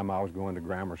the time I was going to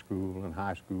grammar school and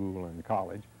high school and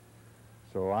college.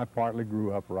 So I partly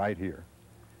grew up right here.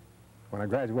 When I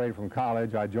graduated from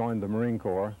college, I joined the Marine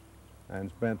Corps and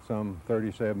spent some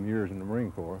 37 years in the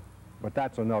Marine Corps, but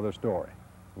that's another story.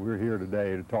 We're here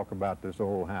today to talk about this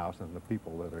old house and the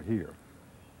people that are here.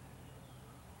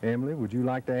 Emily, would you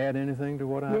like to add anything to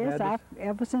what I had? Yes,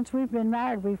 ever since we've been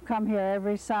married, we've come here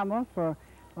every summer for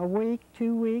a week,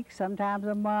 2 weeks, sometimes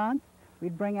a month.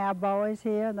 We'd bring our boys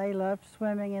here, and they loved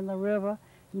swimming in the river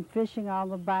and fishing on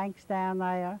the banks down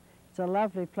there. It's a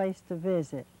lovely place to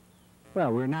visit.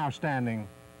 Well, we're now standing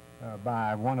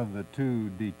by one of the 2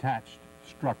 detached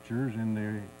structures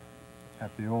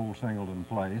at the old Singleton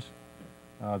place.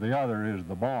 The other is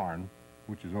the barn,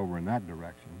 which is over in that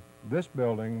direction. This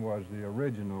building was the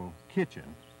original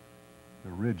kitchen.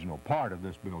 The original part of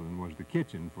this building was the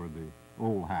kitchen for the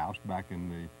old house back in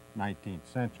the 19th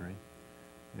century.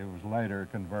 It was later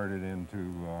converted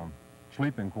into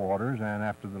sleeping quarters, and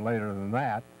later than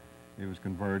that, it was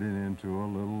converted into a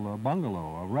little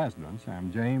bungalow, a residence.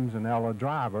 And James and Ella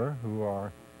Driver, who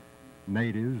are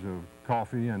natives of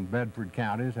Coffee and Bedford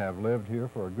counties, have lived here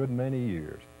for a good many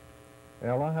years.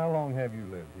 Ella, how long have you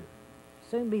lived here?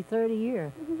 Soon be 30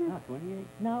 years. Not 28.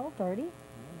 No, 30.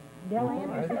 Dell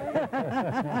Anderson.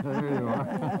 There you are.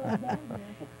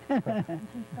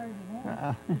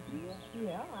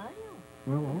 Yeah, I know.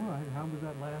 Well, all right. How was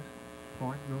that last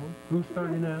point going? Who's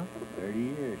 30 now? 30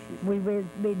 years. We will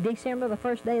be December, the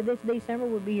first day of this December,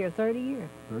 we'll be here 30 years.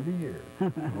 30 years.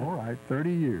 All right,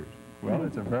 30 years. Well,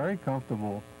 it's a very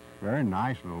comfortable, very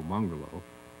nice little bungalow.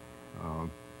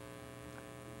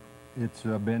 It's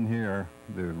been here,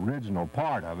 the original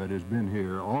part of it has been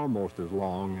here almost as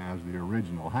long as the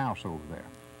original house over there.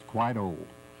 It's quite old.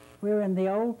 We're in the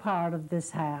old part of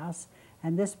this house,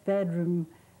 and this bedroom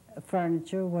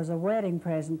furniture was a wedding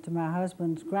present to my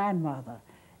husband's grandmother.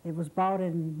 It was bought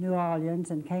in New Orleans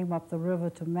and came up the river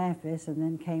to Memphis and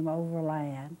then came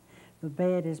overland. The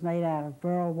bed is made out of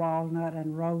burl walnut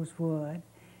and rosewood,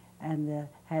 and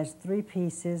has 3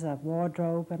 pieces, a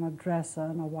wardrobe and a dresser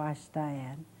and a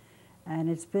washstand. And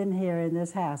it's been here in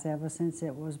this house ever since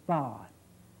it was bought.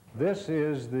 This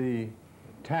is the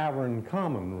tavern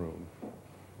common room.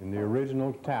 In the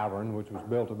original tavern, which was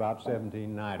built about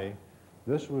 1790,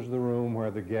 this was the room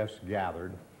where the guests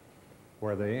gathered,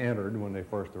 where they entered when they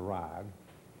first arrived.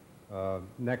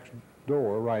 Next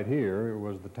door, right here,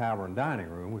 was the tavern dining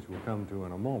room, which we'll come to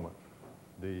in a moment.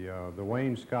 The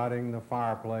wainscoting, the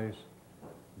fireplace,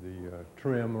 the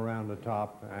trim around the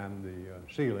top, and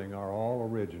the ceiling are all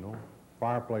original.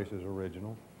 Fireplace is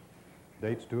original.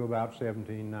 Dates to about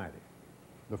 1790.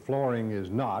 The flooring is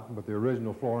not, but the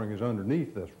original flooring is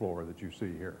underneath this floor that you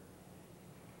see here.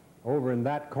 Over in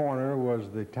that corner was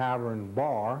the tavern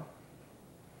bar.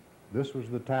 This was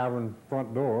the tavern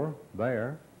front door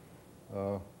there.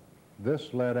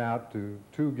 This led out to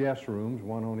 2 guest rooms,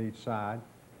 1 on each side,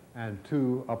 and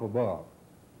 2 up above.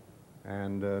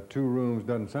 And 2 rooms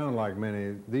doesn't sound like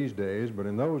many these days, but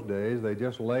in those days they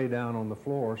just lay down on the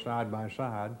floor side by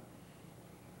side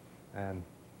and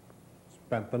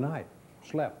spent the night.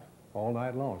 slept all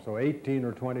night long. So 18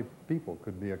 or 20 people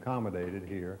could be accommodated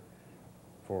here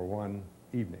for one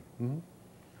evening.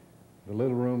 The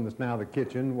little room that's now the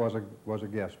kitchen was a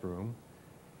guest room.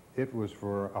 It was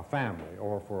for a family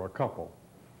or for a couple.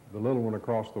 The little one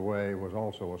across the way was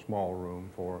also a small room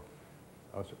for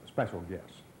a special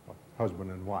guest, a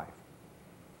husband and wife.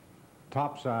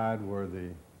 Topside were the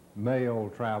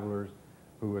male travelers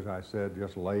who, as I said,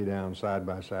 just lay down side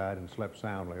by side and slept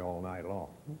soundly all night long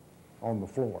on the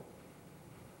floor.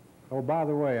 Oh, by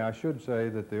the way, I should say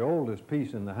that the oldest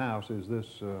piece in the house is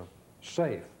this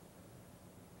safe.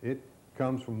 It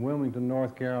comes from Wilmington,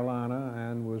 North Carolina,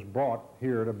 and was brought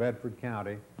here to Bedford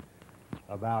County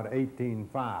about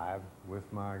 1805 with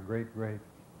my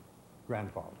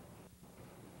great-great-grandfather.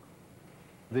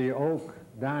 The oak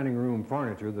dining room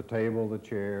furniture, the table, the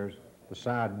chairs, the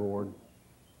sideboard,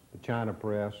 the china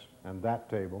press, and that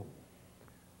table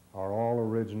are all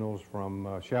originals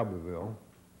from Shelbyville,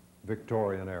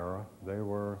 Victorian era. They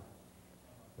were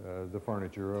the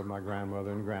furniture of my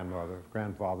grandmother and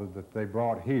grandfather that they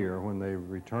brought here when they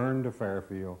returned to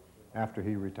Fairfield after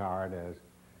he retired as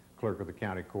clerk of the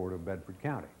county court of Bedford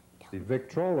County. The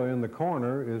Victrola in the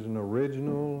corner is an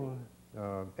original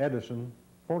Edison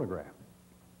phonograph.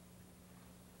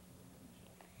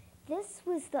 This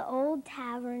was the old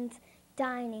tavern's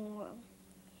dining room,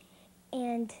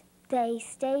 and they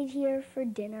stayed here for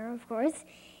dinner, of course,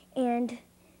 and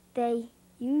they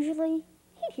usually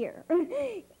eat here.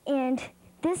 And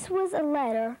this was a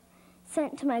letter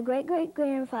sent to my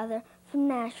great-great-grandfather from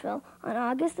Nashville on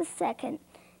August the 2nd,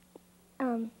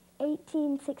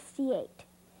 1868.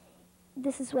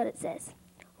 This is what it says.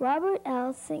 Robert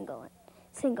L.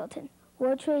 Singleton,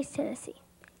 Wartrace, Tennessee.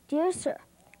 Dear Sir,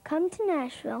 come to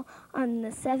Nashville on the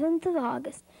 7th of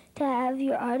August to have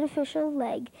your artificial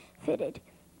leg fitted.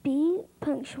 Be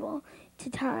punctual to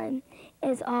time,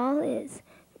 as all is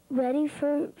ready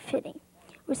for fitting.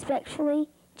 Respectfully,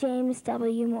 James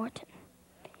W. Morton.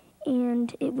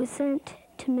 And it was sent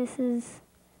to Mrs.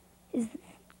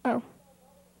 Oh,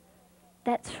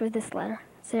 that's for this letter.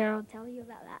 Sarah will tell you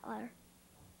about that letter.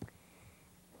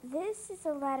 This is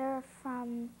a letter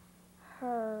from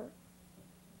her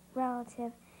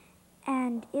relative,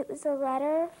 and it was a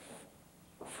letter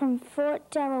from Fort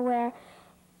Delaware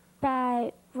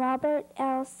by Robert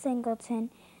L. Singleton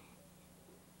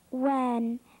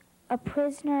when a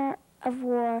prisoner of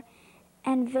war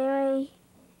and very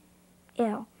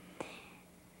ill.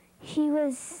 He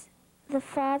was the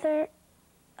father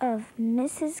of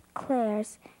Mrs.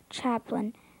 Claire's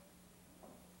chaplain,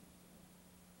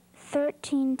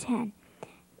 1310,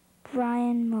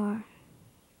 Brian Moore,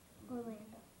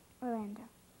 Orlando.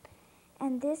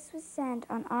 And this was sent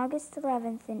on August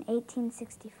 11th in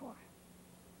 1864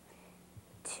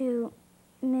 to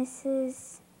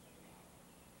Mrs.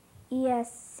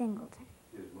 E.S. Singleton,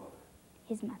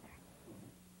 his mother.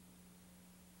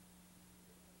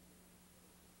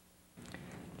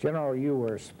 General, you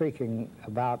were speaking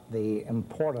about the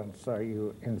importance,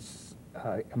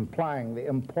 implying the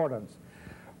importance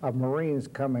of Marines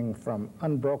coming from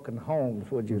unbroken homes.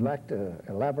 Would you like to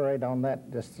elaborate on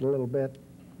that just a little bit?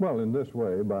 Well, in this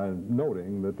way, by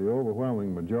noting that the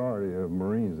overwhelming majority of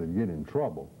Marines that get in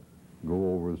trouble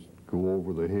go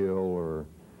over the hill or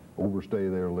overstay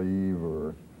their leave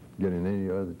or get in any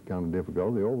other kind of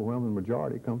difficulty, the overwhelming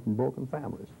majority come from broken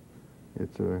families.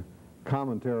 It's a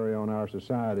commentary on our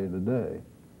society today.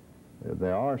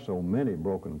 There are so many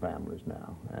broken families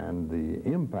now, and the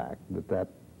impact that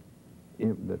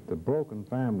the broken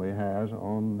family has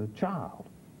on the child,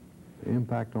 the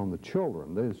impact on the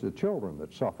children. It's the children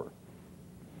that suffer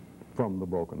from the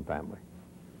broken family.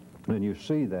 And you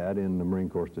see that in the Marine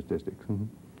Corps statistics.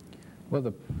 Well,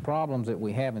 the problems that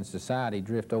we have in society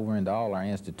drift over into all our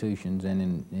institutions,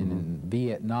 and in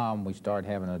Vietnam we started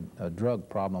having a drug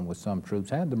problem with some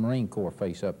troops. How did the Marine Corps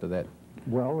face up to that?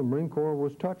 Well, the Marine Corps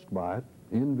was touched by it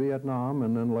in Vietnam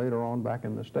and then later on back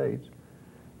in the States.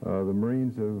 The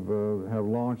Marines have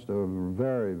launched a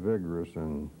very vigorous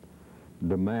and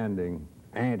demanding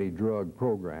anti-drug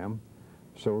program,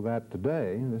 so that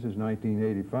today, this is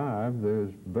 1985,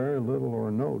 there's very little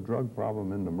or no drug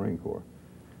problem in the Marine Corps.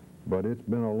 But it's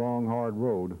been a long, hard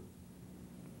road.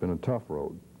 It's been a tough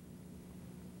road.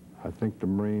 I think the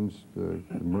Marines, the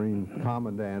Marine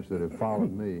commandants that have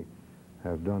followed me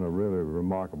have done a really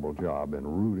remarkable job in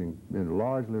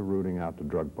largely rooting out the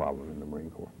drug problem in the Marine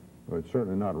Corps. Well, it's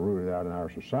certainly not rooted out in our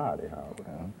society, however.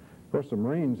 Of course, the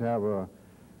Marines have a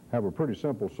pretty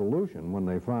simple solution when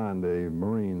they find a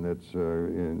Marine that's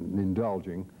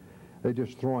indulging. They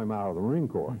just throw him out of the Marine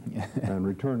Corps and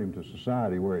return him to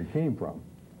society where he came from.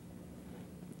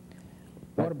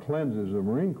 That cleanses the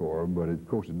Marine Corps, but of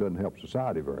course it doesn't help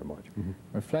society very much.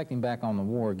 Reflecting back on the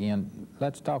war again,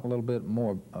 let's talk a little bit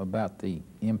more about the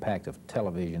impact of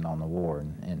television on the war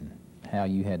and how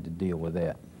you had to deal with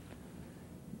that.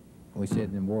 We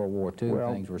said in World War II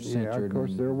things were censored. Yeah, of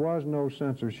course there was no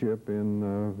censorship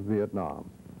in Vietnam.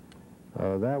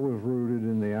 That was rooted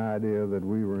in the idea that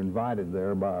we were invited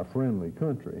there by a friendly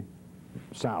country,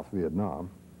 South Vietnam,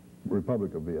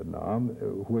 Republic of Vietnam,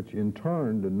 which in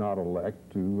turn did not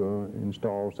elect to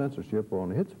install censorship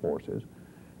on its forces,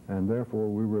 and therefore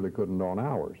we really couldn't on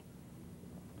ours.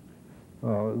 The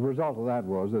result of that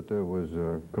was that there was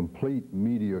complete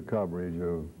media coverage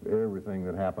of everything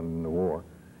that happened in the war,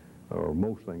 or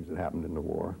most things that happened in the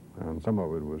war, and some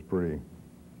of it was pretty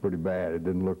bad. It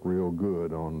didn't look real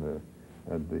good on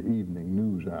at the evening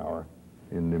news hour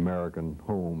in the American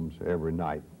homes every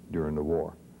night during the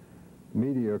war.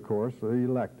 Media, of course,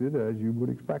 elected, as you would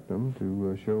expect them,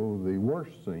 to show the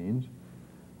worst scenes.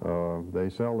 They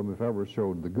seldom, if ever,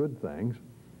 showed the good things,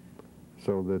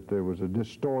 so that there was a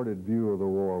distorted view of the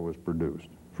war was produced.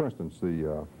 For instance,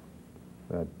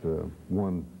 that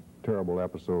one terrible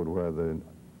episode where the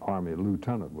Army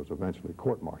lieutenant was eventually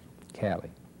court-martialed.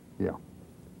 Cali. Yeah.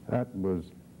 That was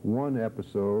one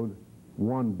episode,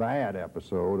 one bad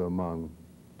episode among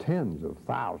tens of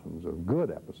thousands of good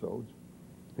episodes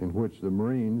in which the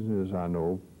Marines, as I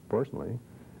know personally,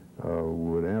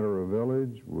 would enter a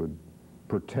village, would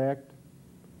protect,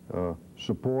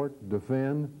 support,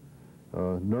 defend,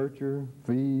 nurture,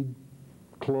 feed,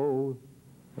 clothe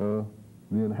the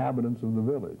inhabitants of the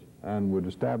village, and would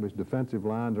establish defensive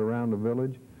lines around the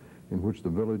village in which the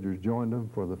villagers joined them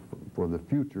for the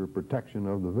future protection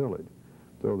of the village.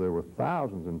 So there were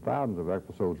thousands and thousands of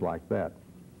episodes like that,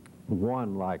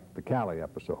 one like the Cali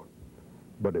episode.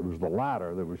 But it was the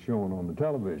latter that was shown on the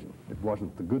television. It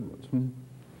wasn't the good ones.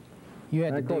 You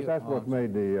had and of course, that's what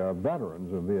made the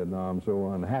veterans of Vietnam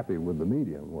so unhappy with the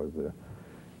medium, was the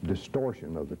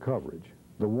distortion of the coverage,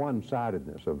 the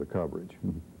one-sidedness of the coverage.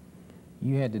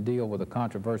 You had to deal with a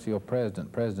controversial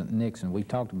president, President Nixon. We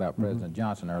talked about President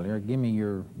Johnson earlier. Give me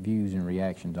your views and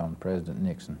reactions on President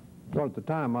Nixon. Well, at the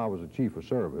time I was a chief of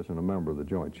service and a member of the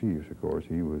Joint Chiefs, of course,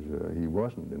 he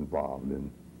wasn't involved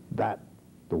in that,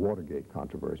 the Watergate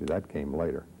controversy. That came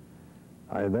later.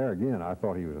 There again, I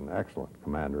thought he was an excellent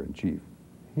commander-in-chief.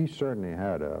 He certainly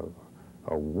had a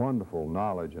wonderful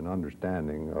knowledge and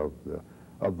understanding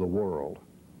of the world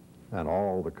and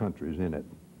all the countries in it.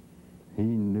 He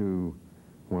knew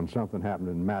when something happened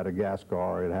in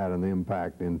Madagascar, it had an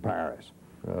impact in Paris.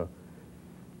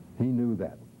 He knew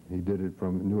that. He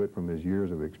knew it from his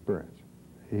years of experience.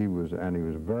 He was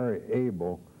very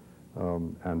able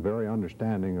and very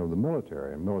understanding of the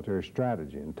military and military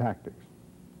strategy and tactics,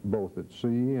 both at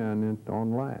sea and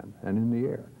on land and in the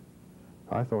air.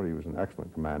 I thought he was an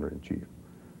excellent commander-in-chief.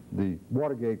 The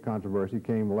Watergate controversy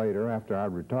came later, after I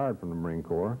retired from the Marine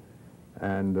Corps,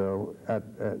 and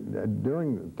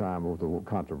during the time of the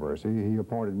controversy, he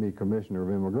appointed me Commissioner of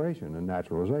Immigration and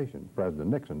Naturalization. President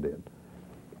Nixon did.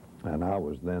 And I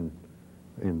was then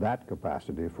in that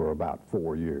capacity for about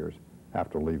 4 years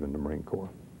after leaving the Marine Corps.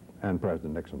 And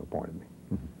President Nixon appointed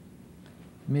me.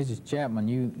 Mrs. Chapman,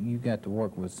 you got to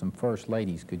work with some first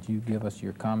ladies. Could you give us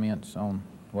your comments on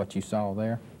what you saw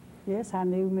there? Yes, I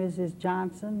knew Mrs.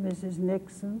 Johnson, Mrs.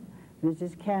 Nixon,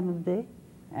 Mrs. Kennedy,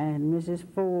 and Mrs.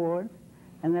 Ford,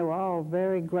 and they were all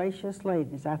very gracious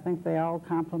ladies. I think they all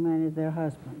complimented their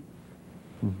husband.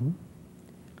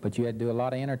 But you had to do a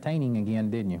lot of entertaining again,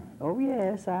 didn't you? Oh,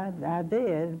 yes, I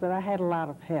did, but I had a lot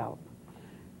of help.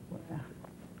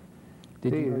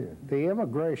 The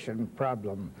immigration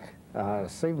problem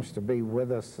seems to be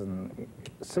with us, and it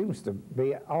seems to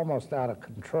be almost out of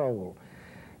control.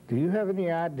 Do you have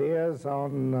any ideas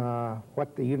on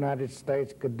what the United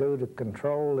States could do to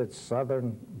control its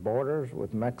southern borders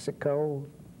with Mexico?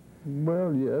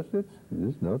 Well, yes,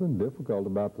 it's nothing difficult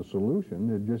about the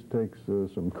solution. It just takes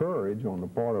some courage on the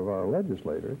part of our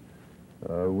legislators.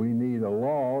 We need a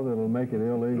law that'll make it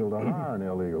illegal to hire an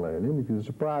illegal alien, because it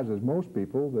surprises most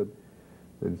people that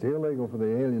it's illegal for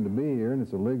the alien to be here and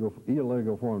it's illegal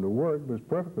for him to work, but it's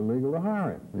perfectly legal to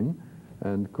hire him.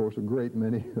 And, of course, a great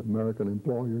many American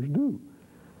employers do.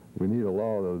 We need a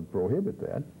law that would prohibit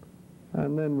that.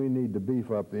 And then we need to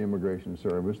beef up the Immigration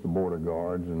Service, the Border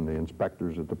Guards, and the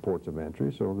inspectors at the ports of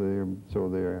entry so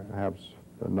they have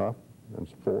enough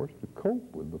force to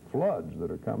cope with the floods that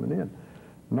are coming in,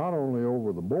 not only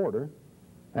over the border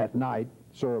at night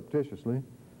surreptitiously,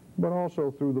 but also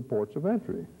through the ports of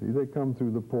entry. They come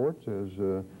through the ports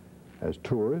as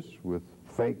tourists with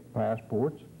fake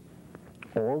passports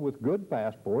or with good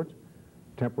passports,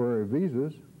 temporary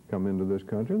visas, come into this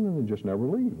country, and then they just never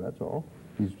leave, that's all.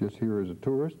 He's just here as a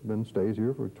tourist, then stays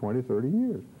here for 20, 30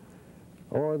 years.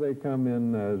 Or they come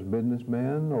in as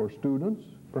businessmen or students.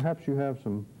 Perhaps you have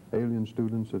some alien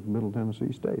students at Middle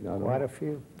Tennessee State. I don't know. Quite a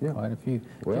few. Yeah. Quite a few.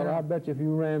 Well, General, I bet you if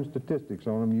you ran statistics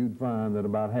on them, you'd find that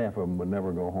about half of them would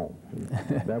never go home.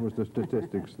 That was the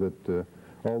statistics that,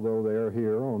 although they are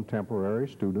here on temporary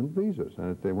student visas,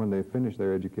 and when they finish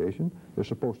their education, they're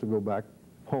supposed to go back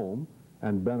home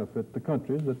and benefit the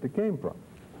countries that they came from.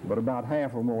 But about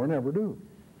half or more never do.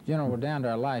 General, we're down to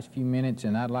our last few minutes,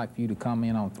 and I'd like for you to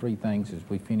comment on three things as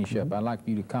we finish up. I'd like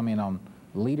for you to comment on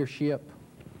leadership.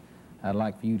 I'd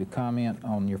like for you to comment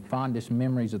on your fondest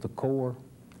memories of the Corps,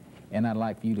 and I'd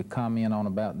like for you to comment on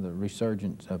about the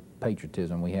resurgence of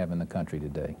patriotism we have in the country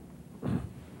today.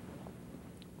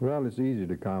 Well, it's easy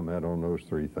to comment on those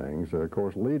three things. Of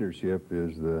course, leadership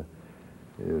is the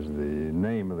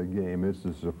name of the game. It's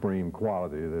the supreme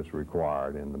quality that's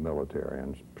required in the military,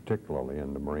 and particularly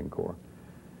in the Marine Corps.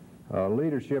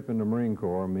 Leadership in the Marine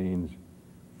Corps means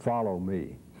follow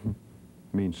me,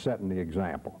 means setting the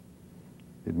example.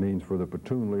 It means for the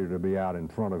platoon leader to be out in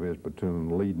front of his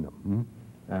platoon leading them,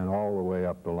 and all the way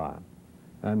up the line.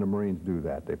 And the Marines do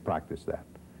that. They practice that.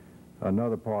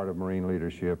 Another part of Marine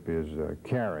leadership is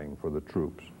caring for the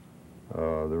troops.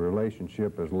 The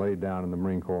relationship as laid down in the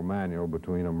Marine Corps manual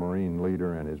between a Marine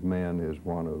leader and his men is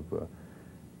one of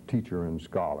teacher and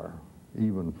scholar,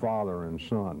 even father and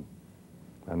son.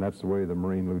 And that's the way the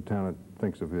Marine lieutenant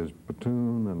thinks of his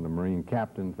platoon, and the Marine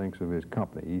captain thinks of his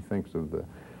company. He thinks of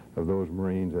those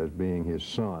Marines as being his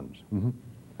sons,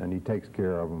 and he takes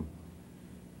care of them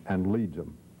and leads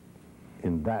them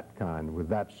in that kind, with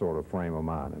that sort of frame of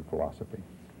mind and philosophy.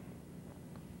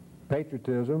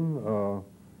 Patriotism,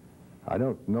 I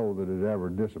don't know that it ever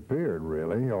disappeared,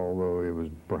 really, although it was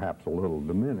perhaps a little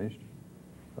diminished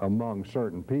among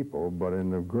certain people, but in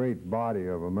the great body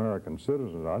of American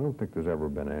citizens, I don't think there's ever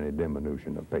been any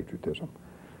diminution of patriotism.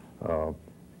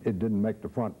 It didn't make the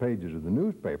front pages of the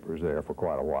newspapers there for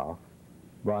quite a while,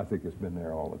 but I think it's been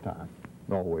there all the time.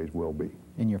 Always will be.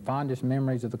 In your fondest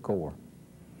memories of the Corps?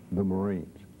 The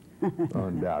Marines.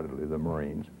 Undoubtedly the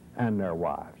Marines. And their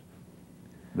wives.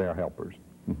 Their helpers.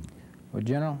 Well,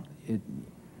 General,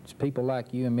 it's people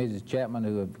like you and Mrs. Chapman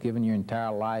who have given your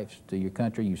entire lives to your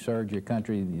country. You served your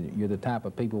country. You're the type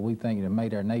of people we think have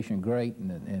made our nation great,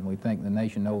 and we think the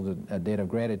nation owes a debt of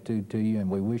gratitude to you, and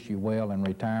we wish you well in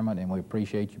retirement, and we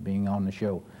appreciate you being on the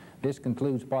show. This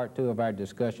concludes part 2 of our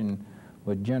discussion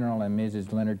with General and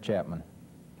Mrs. Leonard Chapman.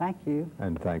 Thank you.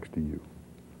 And thanks to you.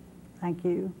 Thank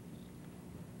you.